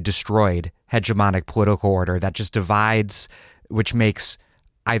already destroyed hegemonic political order that just divides, which makes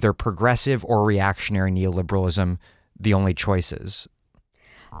either progressive or reactionary neoliberalism the only choices.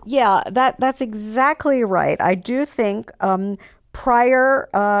 Yeah, that's exactly right. I do think prior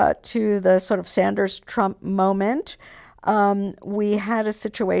to the sort of Sanders-Trump moment, we had a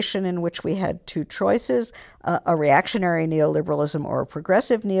situation in which we had two choices, a reactionary neoliberalism or a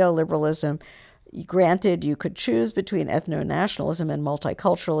progressive neoliberalism. Granted, you could choose between ethno-nationalism and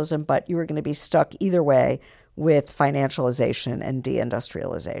multiculturalism, but you were going to be stuck either way with financialization and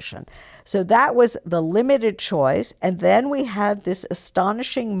deindustrialization. So that was the limited choice. And then we had this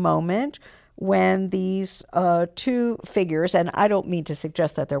astonishing moment when these two figures, and I don't mean to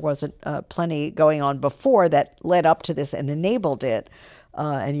suggest that there wasn't plenty going on before that led up to this and enabled it,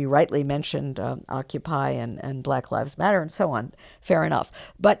 and you rightly mentioned Occupy and Black Lives Matter and so on. Fair enough.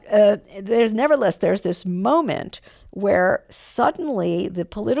 But there's this moment where suddenly the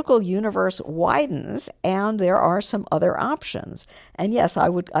political universe widens and there are some other options. And yes,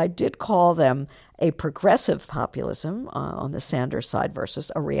 I did call them a progressive populism on the Sanders side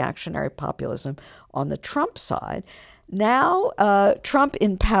versus a reactionary populism on the Trump side. Now, Trump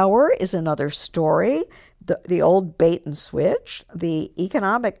in power is another story. The old bait and switch, the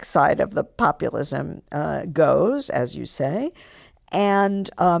economic side of the populism goes, as you say, and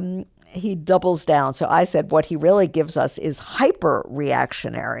he doubles down. So I said what he really gives us is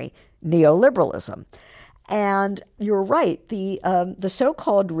hyper-reactionary neoliberalism. And you're right, the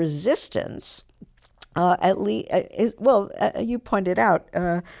so-called resistance, at least, you pointed out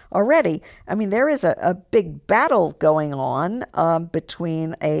already. I mean, there is a big battle going on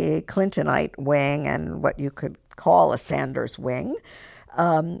between a Clintonite wing and what you could call a Sanders wing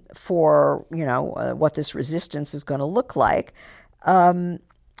for what this resistance is going to look like.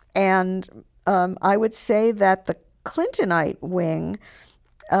 And I would say that the Clintonite wing,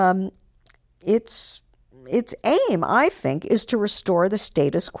 its aim, I think, is to restore the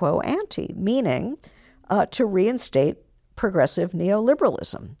status quo ante, meaning to reinstate progressive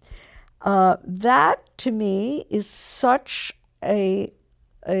neoliberalism. That, to me, is such a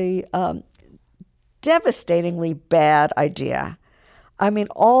devastatingly bad idea. I mean,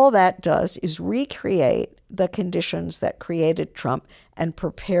 all that does is recreate the conditions that created Trump and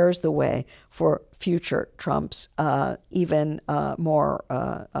prepares the way for future Trumps, even more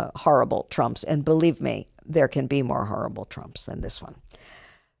horrible Trumps. And believe me, there can be more horrible Trumps than this one.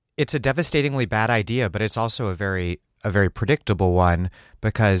 It's a devastatingly bad idea, but it's also a very predictable one,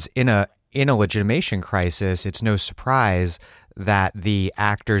 because in a legitimation crisis, it's no surprise that the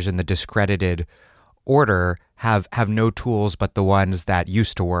actors in the discredited order have no tools but the ones that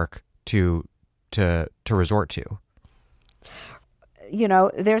used to work to resort to.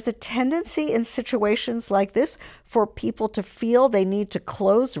 There's a tendency in situations like this for people to feel they need to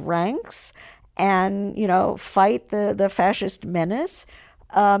close ranks and, fight the fascist menace.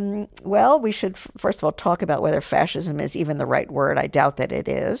 We should, first of all, talk about whether fascism is even the right word. I doubt that it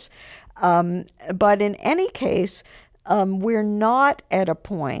is. But in any case, we're not at a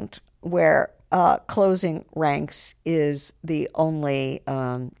point where closing ranks is the only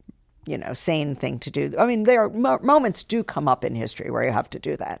sane thing to do. I mean, there are moments do come up in history where you have to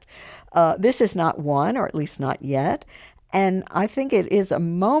do that. This is not one, or at least not yet. And I think it is a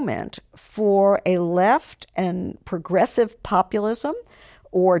moment for a left and progressive populism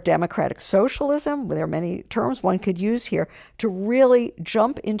or democratic socialism, there are many terms one could use here, to really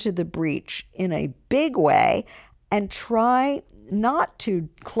jump into the breach in a big way and try not to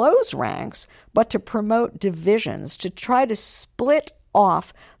close ranks, but to promote divisions, to try to split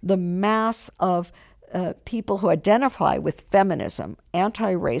off the mass of people who identify with feminism,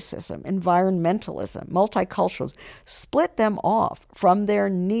 anti-racism, environmentalism, multiculturalism, split them off from their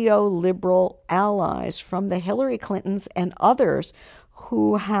neoliberal allies, from the Hillary Clintons and others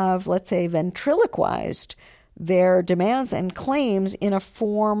who have, let's say, ventriloquized their demands and claims in a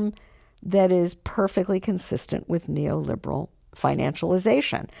form that is perfectly consistent with neoliberal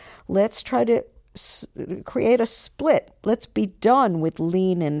financialization. Let's try to create a split. Let's be done with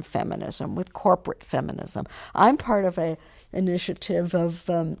lean-in feminism, with corporate feminism. I'm part of an initiative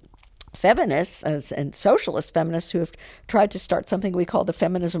of feminists and socialist feminists who have tried to start something we call the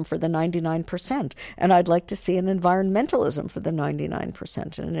feminism for the 99%. And I'd like to see an environmentalism for the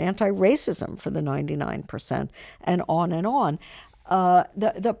 99% and an anti-racism for the 99%, and on and on.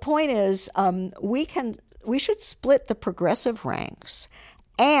 The point is, we should split the progressive ranks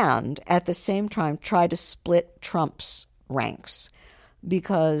and at the same time try to split Trump's ranks,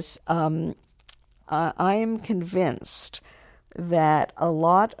 because I am convinced that a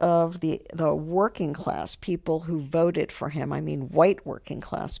lot of the working class people who voted for him, I mean white working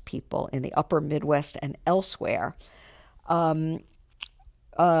class people in the upper Midwest and elsewhere, are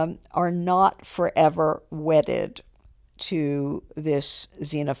not forever wedded to this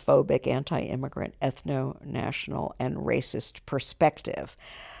xenophobic, anti-immigrant, ethno-national, and racist perspective.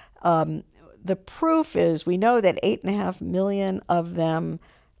 The proof is we know that 8.5 million of them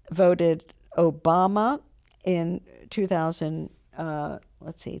voted Obama in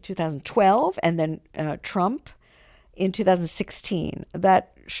 2012, and then Trump in 2016.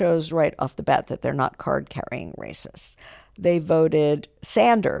 That shows right off the bat that they're not card-carrying racists. They voted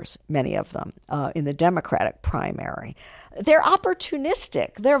Sanders, many of them, in the Democratic primary. They're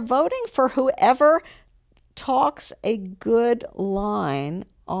opportunistic. They're voting for whoever talks a good line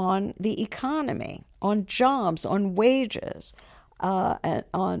on the economy, on jobs, on wages,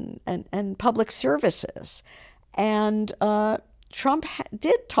 and public services. And Trump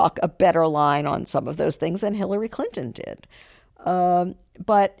did talk a better line on some of those things than Hillary Clinton did.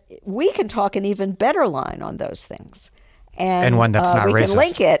 But we can talk an even better line on those things. And one that's not we racist. Can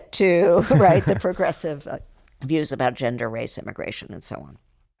link it to the progressive views about gender, race, immigration, and so on.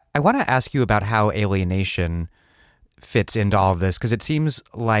 I want to ask you about how alienation fits into all of this, because it seems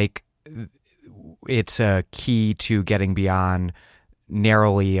like it's a key to getting beyond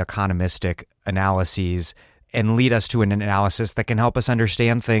narrowly economistic analyses and lead us to an analysis that can help us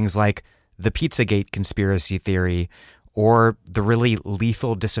understand things like the Pizzagate conspiracy theory or the really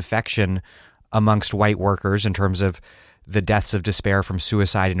lethal disaffection amongst white workers in terms of the deaths of despair from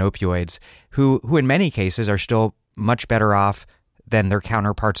suicide and opioids, who in many cases are still much better off than their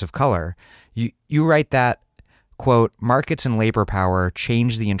counterparts of color. You write that, quote, markets and labor power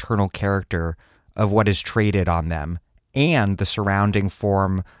change the internal character of what is traded on them and the surrounding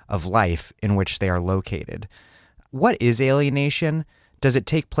form of life in which they are located. What is alienation? Does it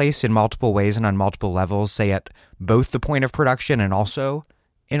take place in multiple ways and on multiple levels, say at both the point of production and also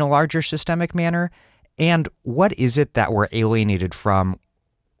in a larger systemic manner? And what is it that we're alienated from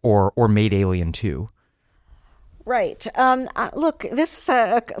or made alien to? Right. Look, this is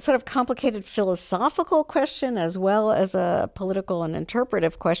a sort of complicated philosophical question as well as a political and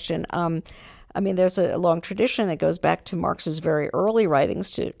interpretive question. There's a long tradition that goes back to Marx's very early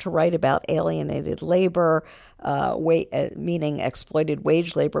writings to write about alienated labor, meaning exploited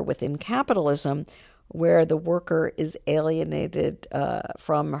wage labor within capitalism, where the worker is alienated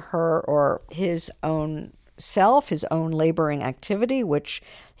from her or his own self, his own laboring activity, which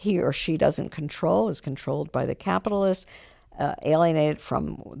he or she doesn't control, is controlled by the capitalist, alienated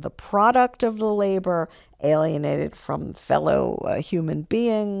from the product of the labor, alienated from fellow human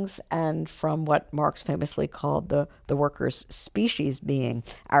beings, and from what Marx famously called the worker's species being,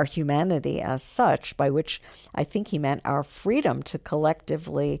 our humanity as such, by which I think he meant our freedom to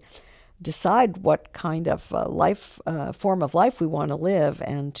collectively decide what kind of form of life we want to live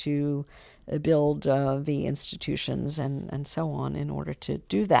and to build the institutions and so on in order to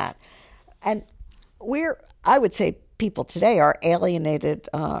do that. And I would say people today are alienated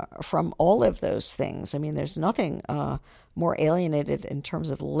from all of those things. I mean, there's nothing more alienated in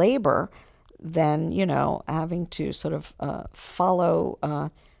terms of labor than, having to sort of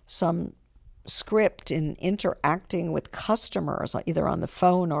follow some script in interacting with customers, either on the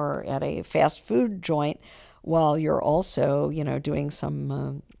phone or at a fast food joint, while you're also, doing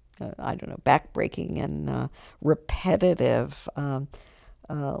some, backbreaking and repetitive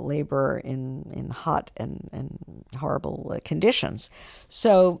labor in hot and horrible conditions.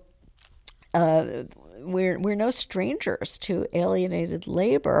 So we're no strangers to alienated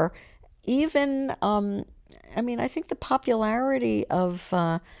labor. Even I think the popularity of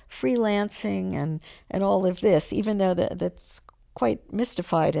freelancing and all of this, even though that's quite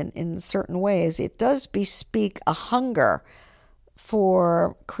mystified in certain ways, it does bespeak a hunger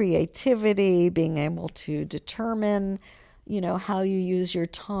for creativity, being able to determine, how you use your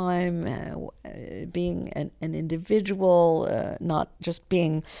time, being an individual, not just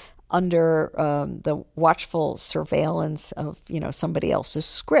being under the watchful surveillance of, somebody else's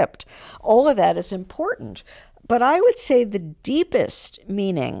script. All of that is important. But I would say the deepest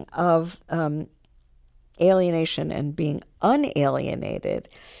meaning of alienation and being unalienated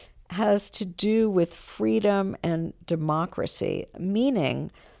has to do with freedom and democracy,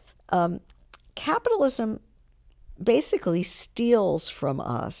 meaning capitalism basically steals from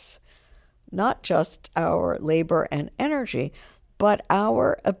us not just our labor and energy, but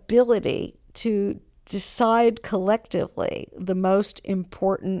our ability to decide collectively the most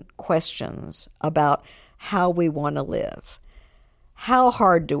important questions about how we want to live. How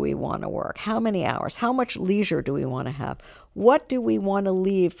hard do we want to work? How many hours? How much leisure do we want to have? What do we want to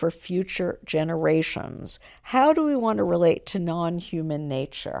leave for future generations? How do we want to relate to non-human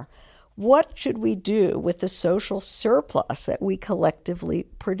nature? What should we do with the social surplus that we collectively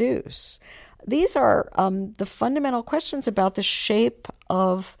produce? These are the fundamental questions about the shape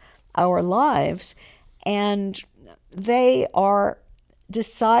of our lives, and they are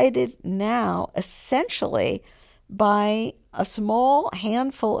decided now essentially by a small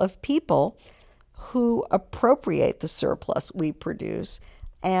handful of people who appropriate the surplus we produce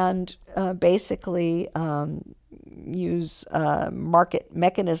and basically use market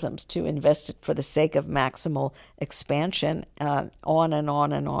mechanisms to invest it for the sake of maximal expansion, on and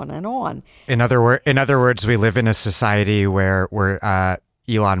on and on and on. In other words, we live in a society where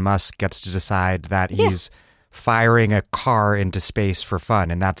Elon Musk gets to decide that he's firing a car into space for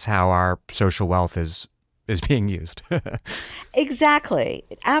fun, and that's how our social wealth is being used. Exactly.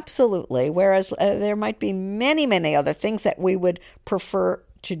 Absolutely. Whereas there might be many, many other things that we would prefer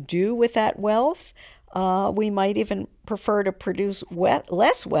to do with that wealth. We might even prefer to produce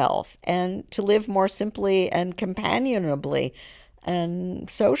less wealth and to live more simply and companionably and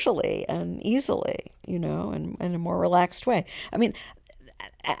socially and easily, in a more relaxed way. I mean,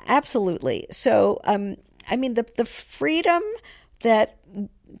 absolutely. So, the freedom that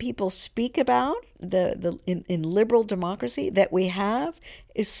people speak about in liberal democracy that we have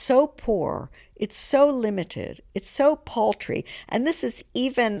is so poor. It's so limited. It's so paltry. And this is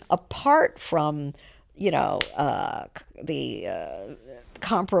even apart from, the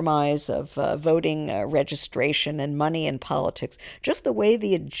compromise of voting registration and money in politics, just the way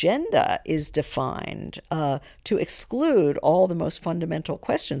the agenda is defined to exclude all the most fundamental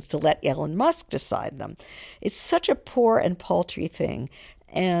questions, to let Elon Musk decide them. It's such a poor and paltry thing.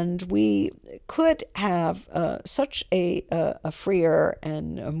 And we could have such a freer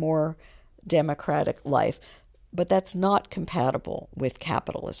and a more democratic life, but that's not compatible with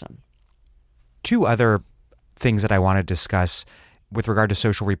capitalism. Two other things that I want to discuss with regard to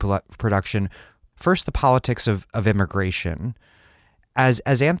social reproduction. First, the politics of immigration. As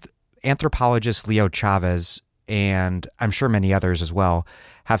anthropologist Leo Chavez, and I'm sure many others as well,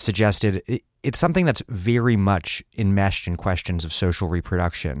 have suggested, it's something that's very much enmeshed in questions of social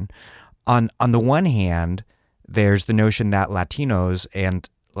reproduction. On the one hand, there's the notion that Latinos, and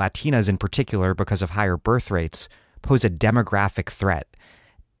Latinas in particular, because of higher birth rates, pose a demographic threat.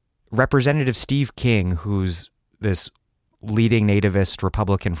 Representative Steve King, who's this leading nativist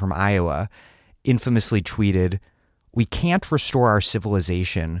Republican from Iowa, infamously tweeted, "We can't restore our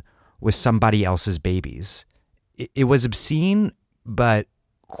civilization with somebody else's babies." It was obscene, but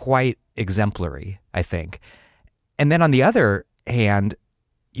quite exemplary, I think. And then on the other hand,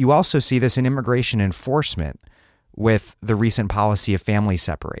 you also see this in immigration enforcement with the recent policy of family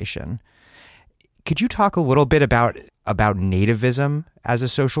separation. Could you talk a little bit about nativism as a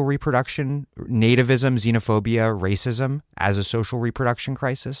social reproduction, nativism, xenophobia, racism as a social reproduction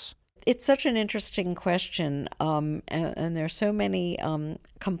crisis? It's such an interesting question, and there are so many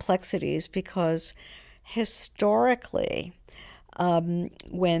complexities because historically,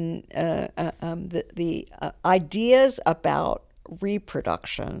 when the ideas about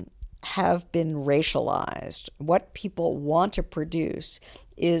reproduction have been racialized. What people want to produce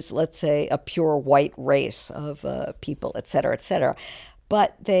is, let's say, a pure white race of people, et cetera,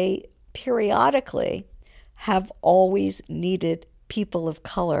 but they periodically have always needed people of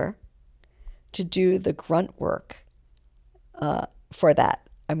color to do the grunt work for that.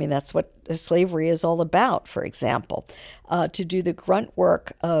 I mean, that's what slavery is all about, for example, to do the grunt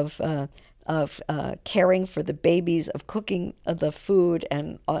work of caring for the babies, of cooking the food,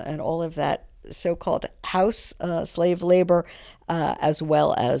 and all of that so-called house slave labor, as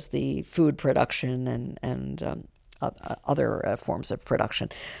well as the food production and other forms of production.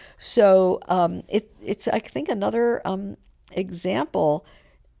 So it's, I think, another example.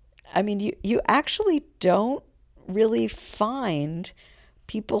 I mean, you actually don't really find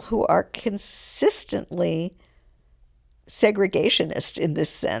people who are consistently segregationist in this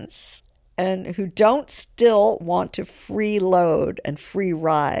sense, and who don't still want to freeload and free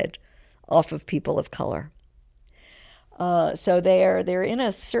ride off of people of color. So they're in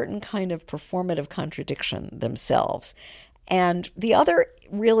a certain kind of performative contradiction themselves. And the other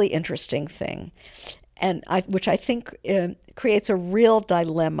really interesting thing, which I think creates a real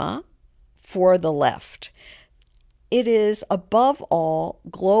dilemma for the left, it is above all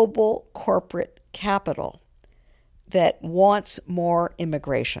global corporate capital that wants more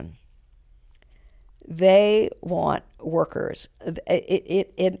immigration. They want workers.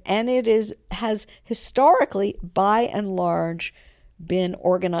 It has historically, by and large, been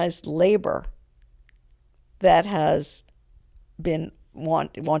organized labor that has been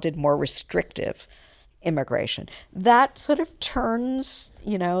wanted more restrictive immigration. That sort of turns,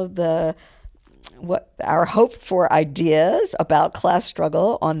 what our hope for ideas about class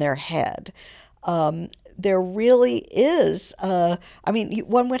struggle on their head. There really is,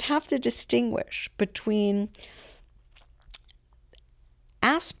 one would have to distinguish between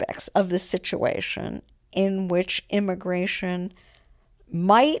aspects of the situation in which immigration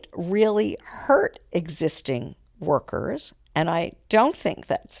might really hurt existing workers, and I don't think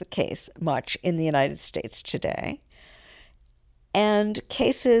that's the case much in the United States today, and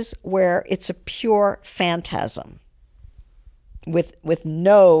cases where it's a pure phantasm with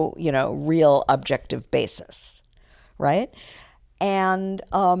no, real objective basis, right? And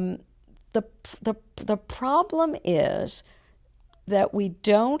the problem is that we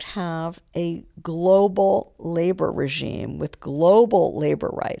don't have a global labor regime with global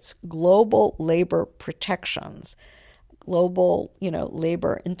labor rights, global labor protections, global,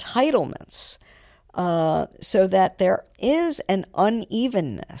 labor entitlements, so that there is an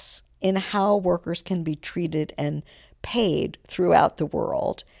unevenness in how workers can be treated and paid throughout the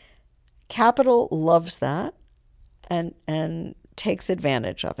world. Capital loves that and takes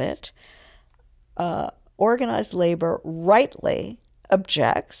advantage of it. Organized labor rightly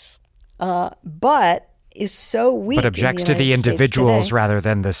objects, but is so weak. But objects to the individuals rather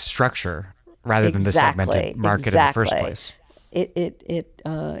than the structure, rather than the segmented market in the first place.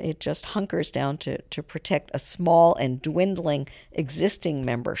 It just hunkers down to protect a small and dwindling existing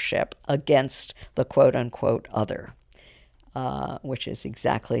membership against the quote unquote other, which is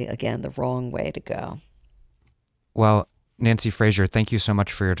exactly, again, the wrong way to go. Well, Nancy Fraser, thank you so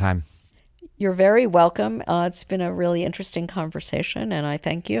much for your time. You're very welcome. It's been a really interesting conversation, and I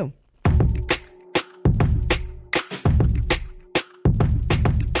thank you.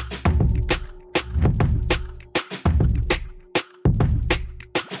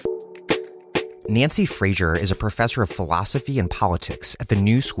 Nancy Fraser is a professor of philosophy and politics at the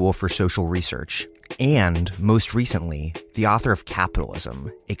New School for Social Research, and, most recently, the author of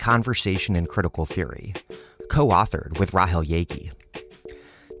Capitalism, A Conversation in Critical Theory, co-authored with Rahel Yagi.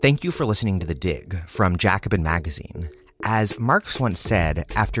 Thank you for listening to The Dig from Jacobin Magazine. As Marx once said,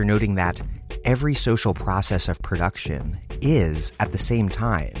 after noting that every social process of production is, at the same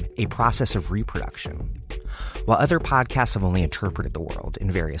time, a process of reproduction. While other podcasts have only interpreted the world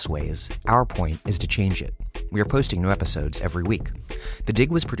in various ways, our point is to change it. We are posting new episodes every week. The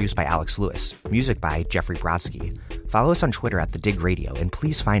Dig was produced by Alex Lewis, music by Jeffrey Brodsky. Follow us on Twitter at The Dig Radio, and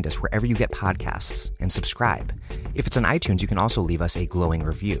please find us wherever you get podcasts, and subscribe. If it's on iTunes, you can also leave us a glowing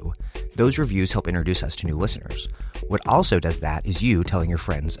review. Those reviews help introduce us to new listeners. What also does that is you telling your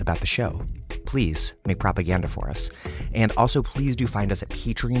friends about the show. Please make propaganda for us. And also, please do find us at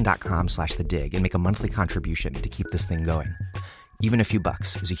patreon.com/thedig and make a monthly contribution to keep this thing going. Even a few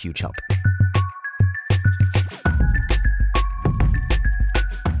bucks is a huge help.